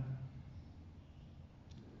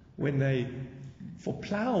 for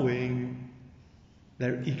ploughing,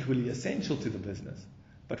 they're equally essential to the business.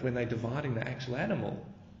 But when they're dividing the actual animal,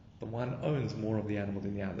 the one owns more of the animal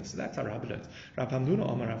than the other. So that's how Rabbi learns. Rabbi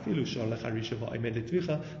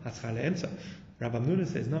Hamnuna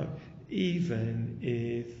says, no, even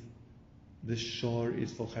if the shor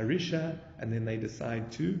is for Harisha and then they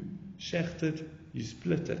decide to shecht it, you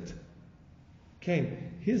split it. Okay,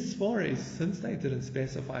 his svara is, since they didn't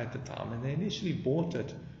specify at the time and they initially bought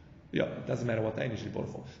it, it doesn't matter what they initially bought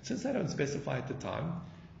it for. Since they don't specify at the time,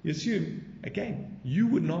 you assume, again, you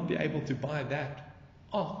would not be able to buy that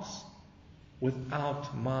ox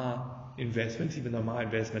without my investment, even though my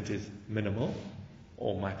investment is minimal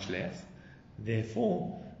or much less.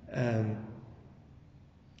 Therefore,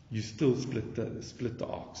 you still split the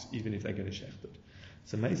ox, even if they're going to shecht it.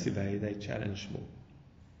 So Meisivei, they challenged Shmuel.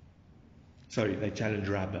 They challenged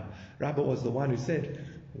Rabba. Rabba was the one who said,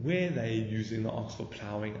 where they're using the ox for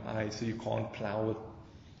ploughing, so you can't plough with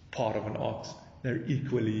part of an ox. They're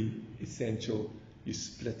equally essential. You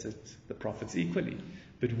split it, the profits equally.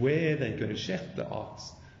 But where they're going to shecht the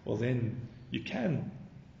ox, well then you can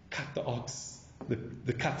cut the ox,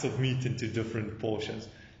 the cuts of meat into different portions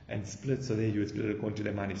and split, so there you would split it according to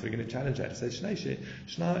their money. So we're going to challenge that. So they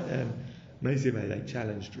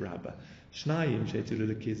challenged Rabba. If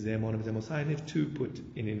two put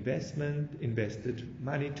in invested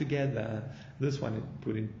money together, this one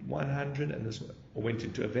put in 100 and this one, or went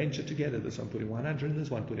into a venture together, this one put in 100 and this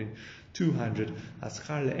one put in 200.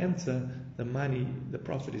 The money, the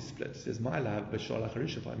profit is split. It says, my love,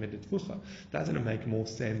 doesn't it make more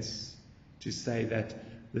sense to say that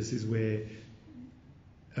this is where,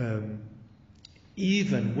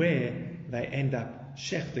 even where they end up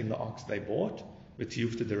shechting the ox they bought, it's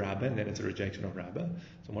yufta the Rabba, and then it's a rejection of Rabba.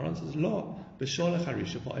 So Moran says, lo, b'sholach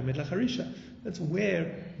harisha v'omed lacharisha. That's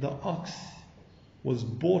where the ox was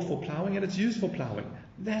bought for ploughing and it's used for ploughing.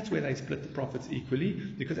 That's where they split the profits equally,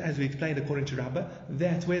 because as we explained according to Rabba,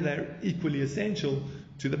 that's where they're equally essential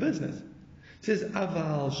to the business. It says,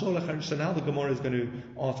 Aval Sholach Harisha. So now the Gemara is going to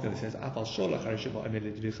ask, and it says, Aval Sholach Harisha va'omer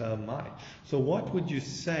l'tvicha mai. So what would you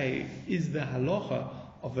say is the halacha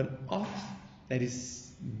of an ox that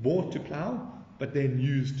is bought to plow, but then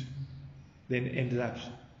ended up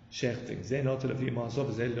shechting?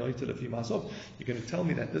 You're going to tell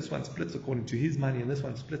me that this one splits according to his money and this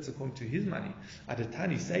one splits according to his money.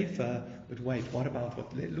 Adatani Sefer, but wait, what about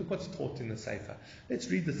look what's taught in the Sefer. Let's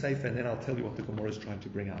read the Sefer and then I'll tell you what the Gemara is trying to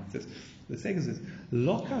bring out. The second says,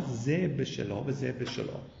 Lokav zeh b'shelo v'zeh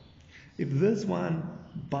b'shelo. If this one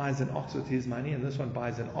buys an ox with his money and this one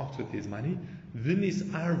buys an ox with his money, vinis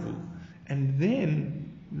arvu, and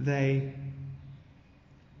then they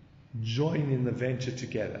join in the venture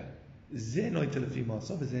together. This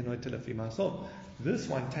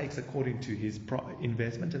one takes according to his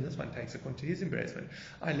investment and this one takes according to his investment.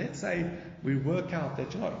 Let's say we work out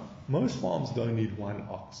that, most farms don't need one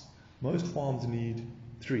ox. Most farms need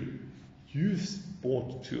 3. You've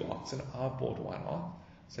bought 2 oxen, I've bought 1 ox.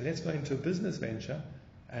 So let's go into a business venture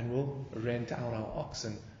and we'll rent out our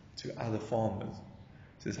oxen to other farmers.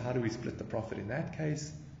 It says, how do we split the profit in that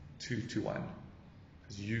case? 2 to 1.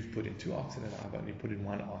 Because you've put in 2 oxen and I've only put in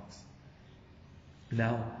 1 ox.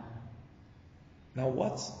 Now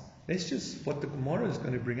what the Gemara is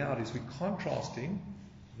going to bring out is we're contrasting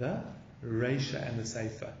the Reisha and the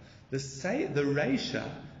Sefer. The Reisha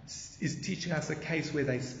is teaching us a case where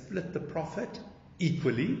they split the profit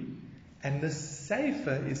equally, and the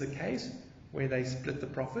Sefer is a case where they split the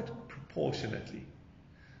profit proportionately.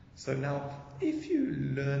 So now, if you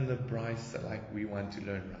learn the Brisa like we want to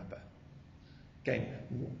learn Rabbah, again,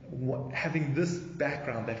 having this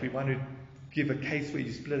background that we want to give a case where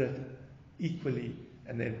you split it equally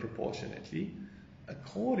and then proportionately,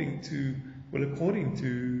 according to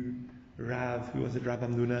Rav, who was at Rav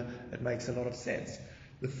Amnuna, it makes a lot of sense.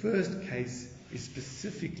 The first case is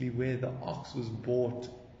specifically where the ox was bought,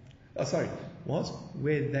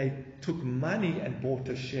 where they took money and bought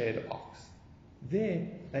a shared ox. There,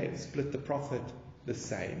 they split the profit the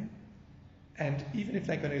same, and even if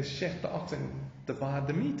they're going to shech the ox and divide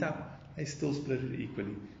the meat up, they still split it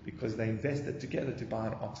equally because they invested together to buy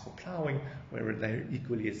an ox for plowing, where they're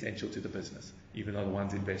equally essential to the business, even though the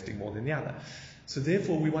one's investing more than the other. So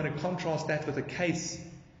therefore, we want to contrast that with a case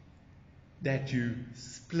that you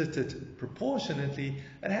split it proportionately.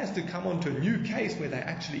 It has to come onto a new case where they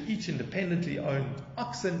actually each independently owned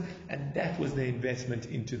oxen, and that was their investment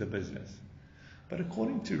into the business. But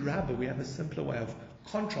according to Rabbah, we have a simpler way of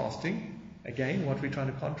contrasting. Again, what we're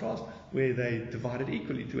trying to contrast, where they divided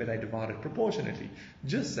equally to where they divided proportionately.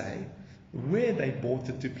 Just say, where they bought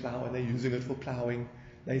it to plow and they're using it for plowing,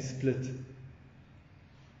 they split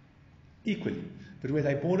equally. But where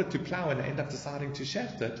they bought it to plow and they end up deciding to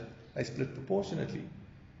shecht it, they split proportionately.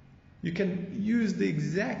 You can use the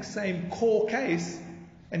exact same core case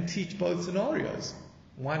and teach both scenarios.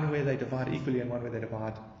 One where they divide equally and one where they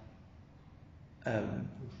divide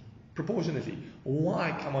proportionately.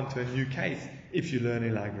 Why come onto a new case if you're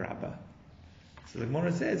learning like Rabbah? So the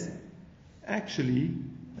Gemara says, actually,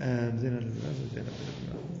 so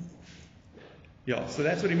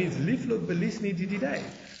that's what it means. Liflot belisni dididei.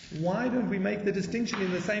 Why don't we make the distinction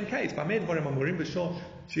in the same case?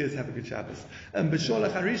 Cheers, have a good Shabbos. B'shol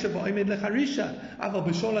harisha v'omed lecharisha. Aval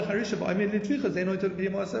b'shol harisha v'omed l'tvicha. Ze noitel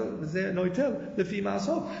lefi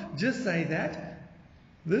ma'asov. Just say that.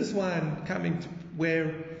 This one coming to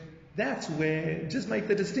where, that's where, just make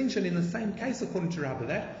the distinction in the same case according to Rabbah,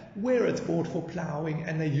 that where it's bought for ploughing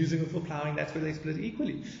and they're using it for ploughing, that's where they split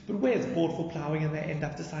equally. But where it's bought for ploughing and they end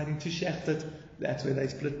up deciding to shecht it, that's where they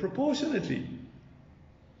split proportionately.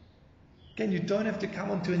 Again, you don't have to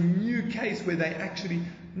come onto a new case where they actually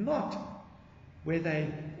where they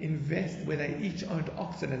invest, where they each owned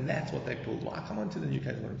oxen and that's what they pulled. Why come on to the new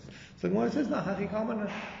case? So it says,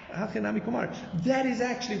 that is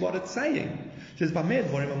actually what it's saying. It says, when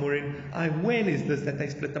is this that they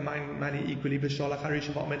split the money equally?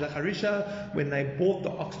 When they bought the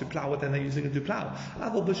ox to plow it and they're using it to plow.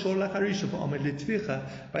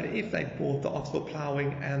 But if they bought the ox for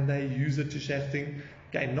plowing and they use it to shechting,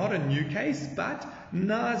 okay, not a new case, but it's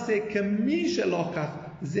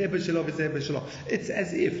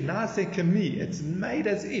as if, it's made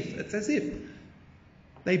as if, it's as if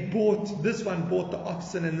this one bought the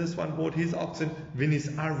oxen and this one bought his oxen, vinis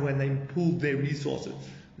arvu, and they pooled their resources,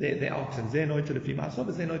 their oxen.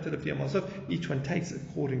 Each one takes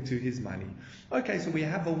according to his money. Okay, so we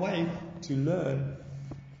have a way to learn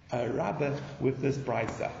Rabbah with this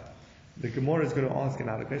Brisa. The Gemara is going to ask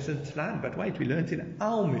another question, but wait, we learned in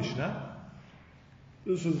our Mishnah.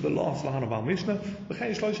 This was the last line of our Mishnah.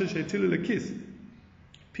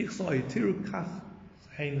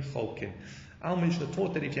 Our Mishnah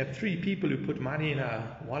taught that if you have three people who put money in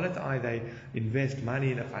a wallet, either invest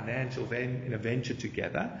money in a financial in a venture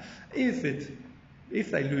together, if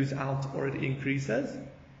they lose out or it increases,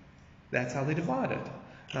 that's how they divide it.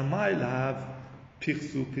 Now my love,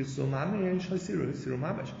 pirsu mamish, hosiru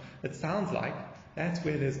mamish. It sounds like that's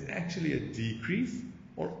where there's actually a decrease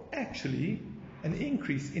or actually an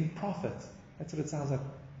increase in profits. That's what it sounds like.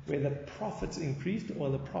 Where the profits increased or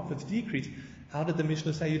the profits decreased. How did the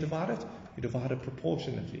Mishnah say you divide it? You divide it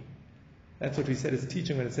proportionately. That's what we said as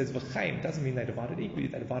teaching when it says v'chaim. It doesn't mean they divide it equally,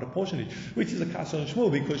 they divide it proportionally. Which is a kasha on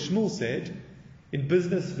Shmuel, because Shmuel said, in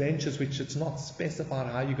business ventures which it's not specified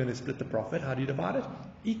how you're going to split the profit, how do you divide it?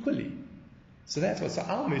 Equally. So that's what, so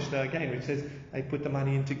our Mishnah again, which says they put the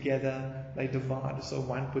money in together, they divide, so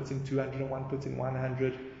one puts in 200 and one puts in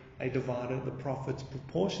 100, they divided the profits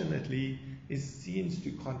proportionately, seems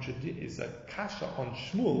to contradict, is a kasha on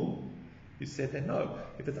Shmuel, who said that no,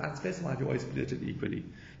 if it's unspecified, you always split it equally.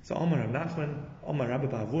 So Omar Rav Nachman, Omar Rabbi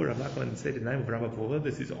Bavur, Rav Nachman said in the name of Rabbi Bavur,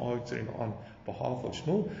 this is answering on behalf of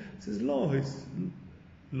Shmuel, he says, law.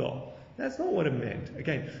 That's not what it meant.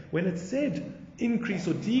 Again, when it said increase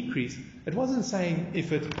or decrease, it wasn't saying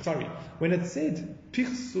when it said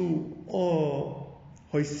pirsu or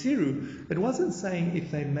hoisiru, it wasn't saying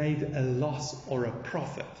if they made a loss or a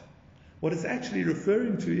profit. What it's actually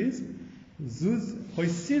referring to is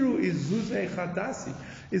hoisiru is zuzei chadasi,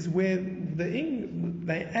 is where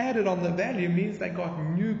they added on the value means they got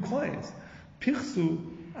new coins. Pirsu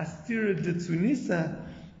astira detsunisa,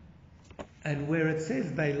 and where it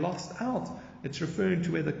says they lost out, it's referring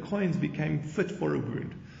to where the coins became fit for a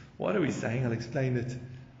wound. What are we saying? I'll explain it.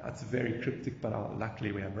 It's very cryptic, but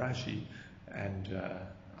luckily we have Rashi and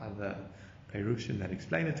other Perushim that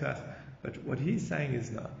explain it to us. But what he's saying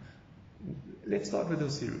is, no. Let's start with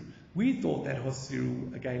Hosiru. We thought that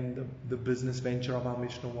Hosiru, again, the business venture of our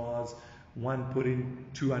Mishnah was one put in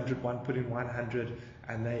 200, one put in 100,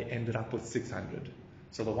 and they ended up with 600.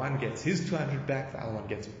 So the one gets his 200 back, the other one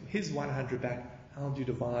gets his 100 back. How do you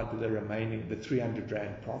divide the remaining, the 300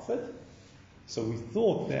 rand profit? So we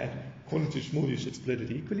thought that, according to Shmuel, you should split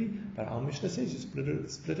it equally, but our Mishnah says you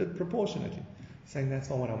split it proportionately. Saying that's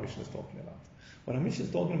not what our Mishnah is talking about. What our Mishnah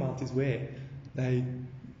is talking about is where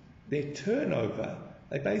their turnover,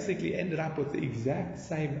 they basically ended up with the exact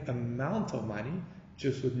same amount of money,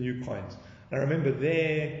 just with new coins. Now remember,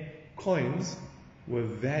 their coins were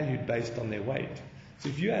valued based on their weight. So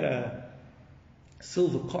if you had a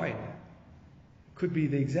silver coin, it could be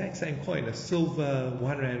the exact same coin, a silver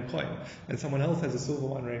 1 rand coin, and someone else has a silver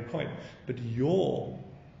 1 rand coin, but your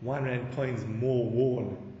 1 rand coin is more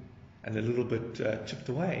worn and a little bit chipped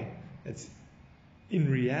away. It's in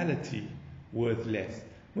reality worth less.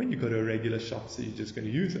 When you go to a regular shop, so you're just going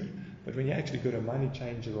to use it. But when you actually go to a money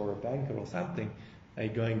changer or a banker or something, they're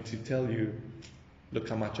going to tell you, look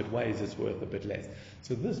how much it weighs, it's worth a bit less.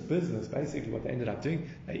 So this business, basically what they ended up doing,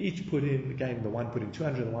 they each put in, again, the one put in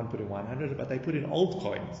 200, the one put in 100, but they put in old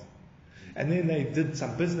coins. And then they did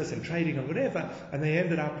some business and trading or whatever, and they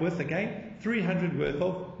ended up with, again, 300 worth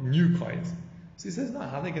of new coins. So he says, no,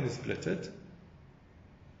 how are they going to split it?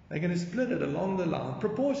 They're going to split it along the line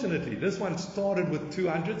proportionately. This one started with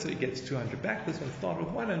 200, so he gets 200 back. This one started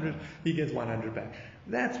with 100, he gets 100 back.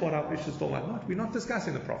 That's what our Mishnah is talking about. We're not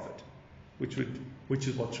discussing the profit, which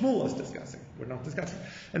is what Shmuel was discussing. We're not discussing.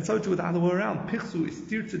 And so too with the other way around. Pirsu is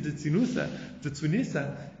tirta detzinisa.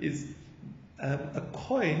 Detzinisa is a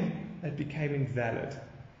coin that became invalid.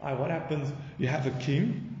 What happens? You have a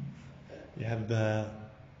king. You have a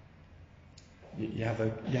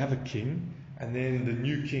king. And then the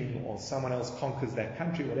new king or someone else conquers that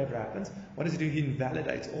country, whatever happens. What does he do? He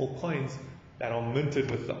invalidates all coins that are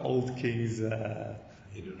minted with the old king's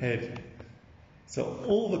head. So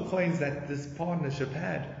all the coins that this partnership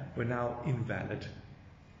had were now invalid.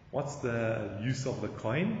 What's the use of the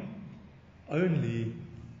coin? Only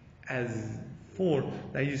as for,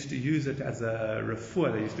 they used to use it as a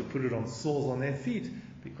refuah. They used to put it on soles on their feet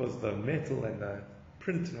because the metal and the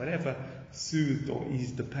print and whatever soothed or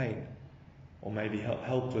eased the pain, or maybe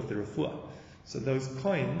helped with the refuah. So those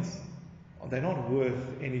coins, they're not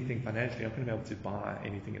worth anything financially. You're not going to be able to buy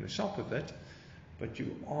anything in the shop with it, but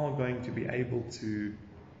you are going to be able to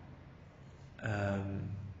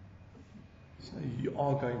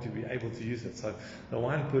use it. So the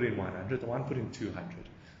one put in 100, the one put in 200.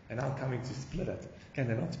 They're now coming to split it. Again,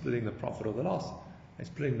 they're not splitting the profit or the loss. They're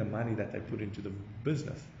splitting the money that they put into the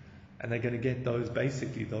business. And they're going to get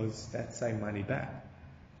that same money back.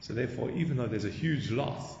 So therefore, even though there's a huge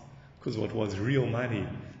loss, because what was real money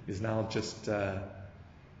is now just, I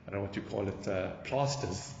don't know what you call it,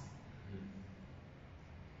 plasters.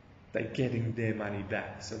 they're getting their money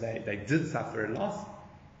back. So they did suffer a loss,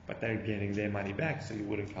 but they're getting their money back, so you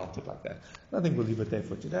wouldn't count it like that. I think we'll leave it there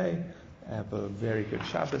for today. Have a very good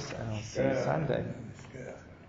Shabbos, and I'll see you Sunday.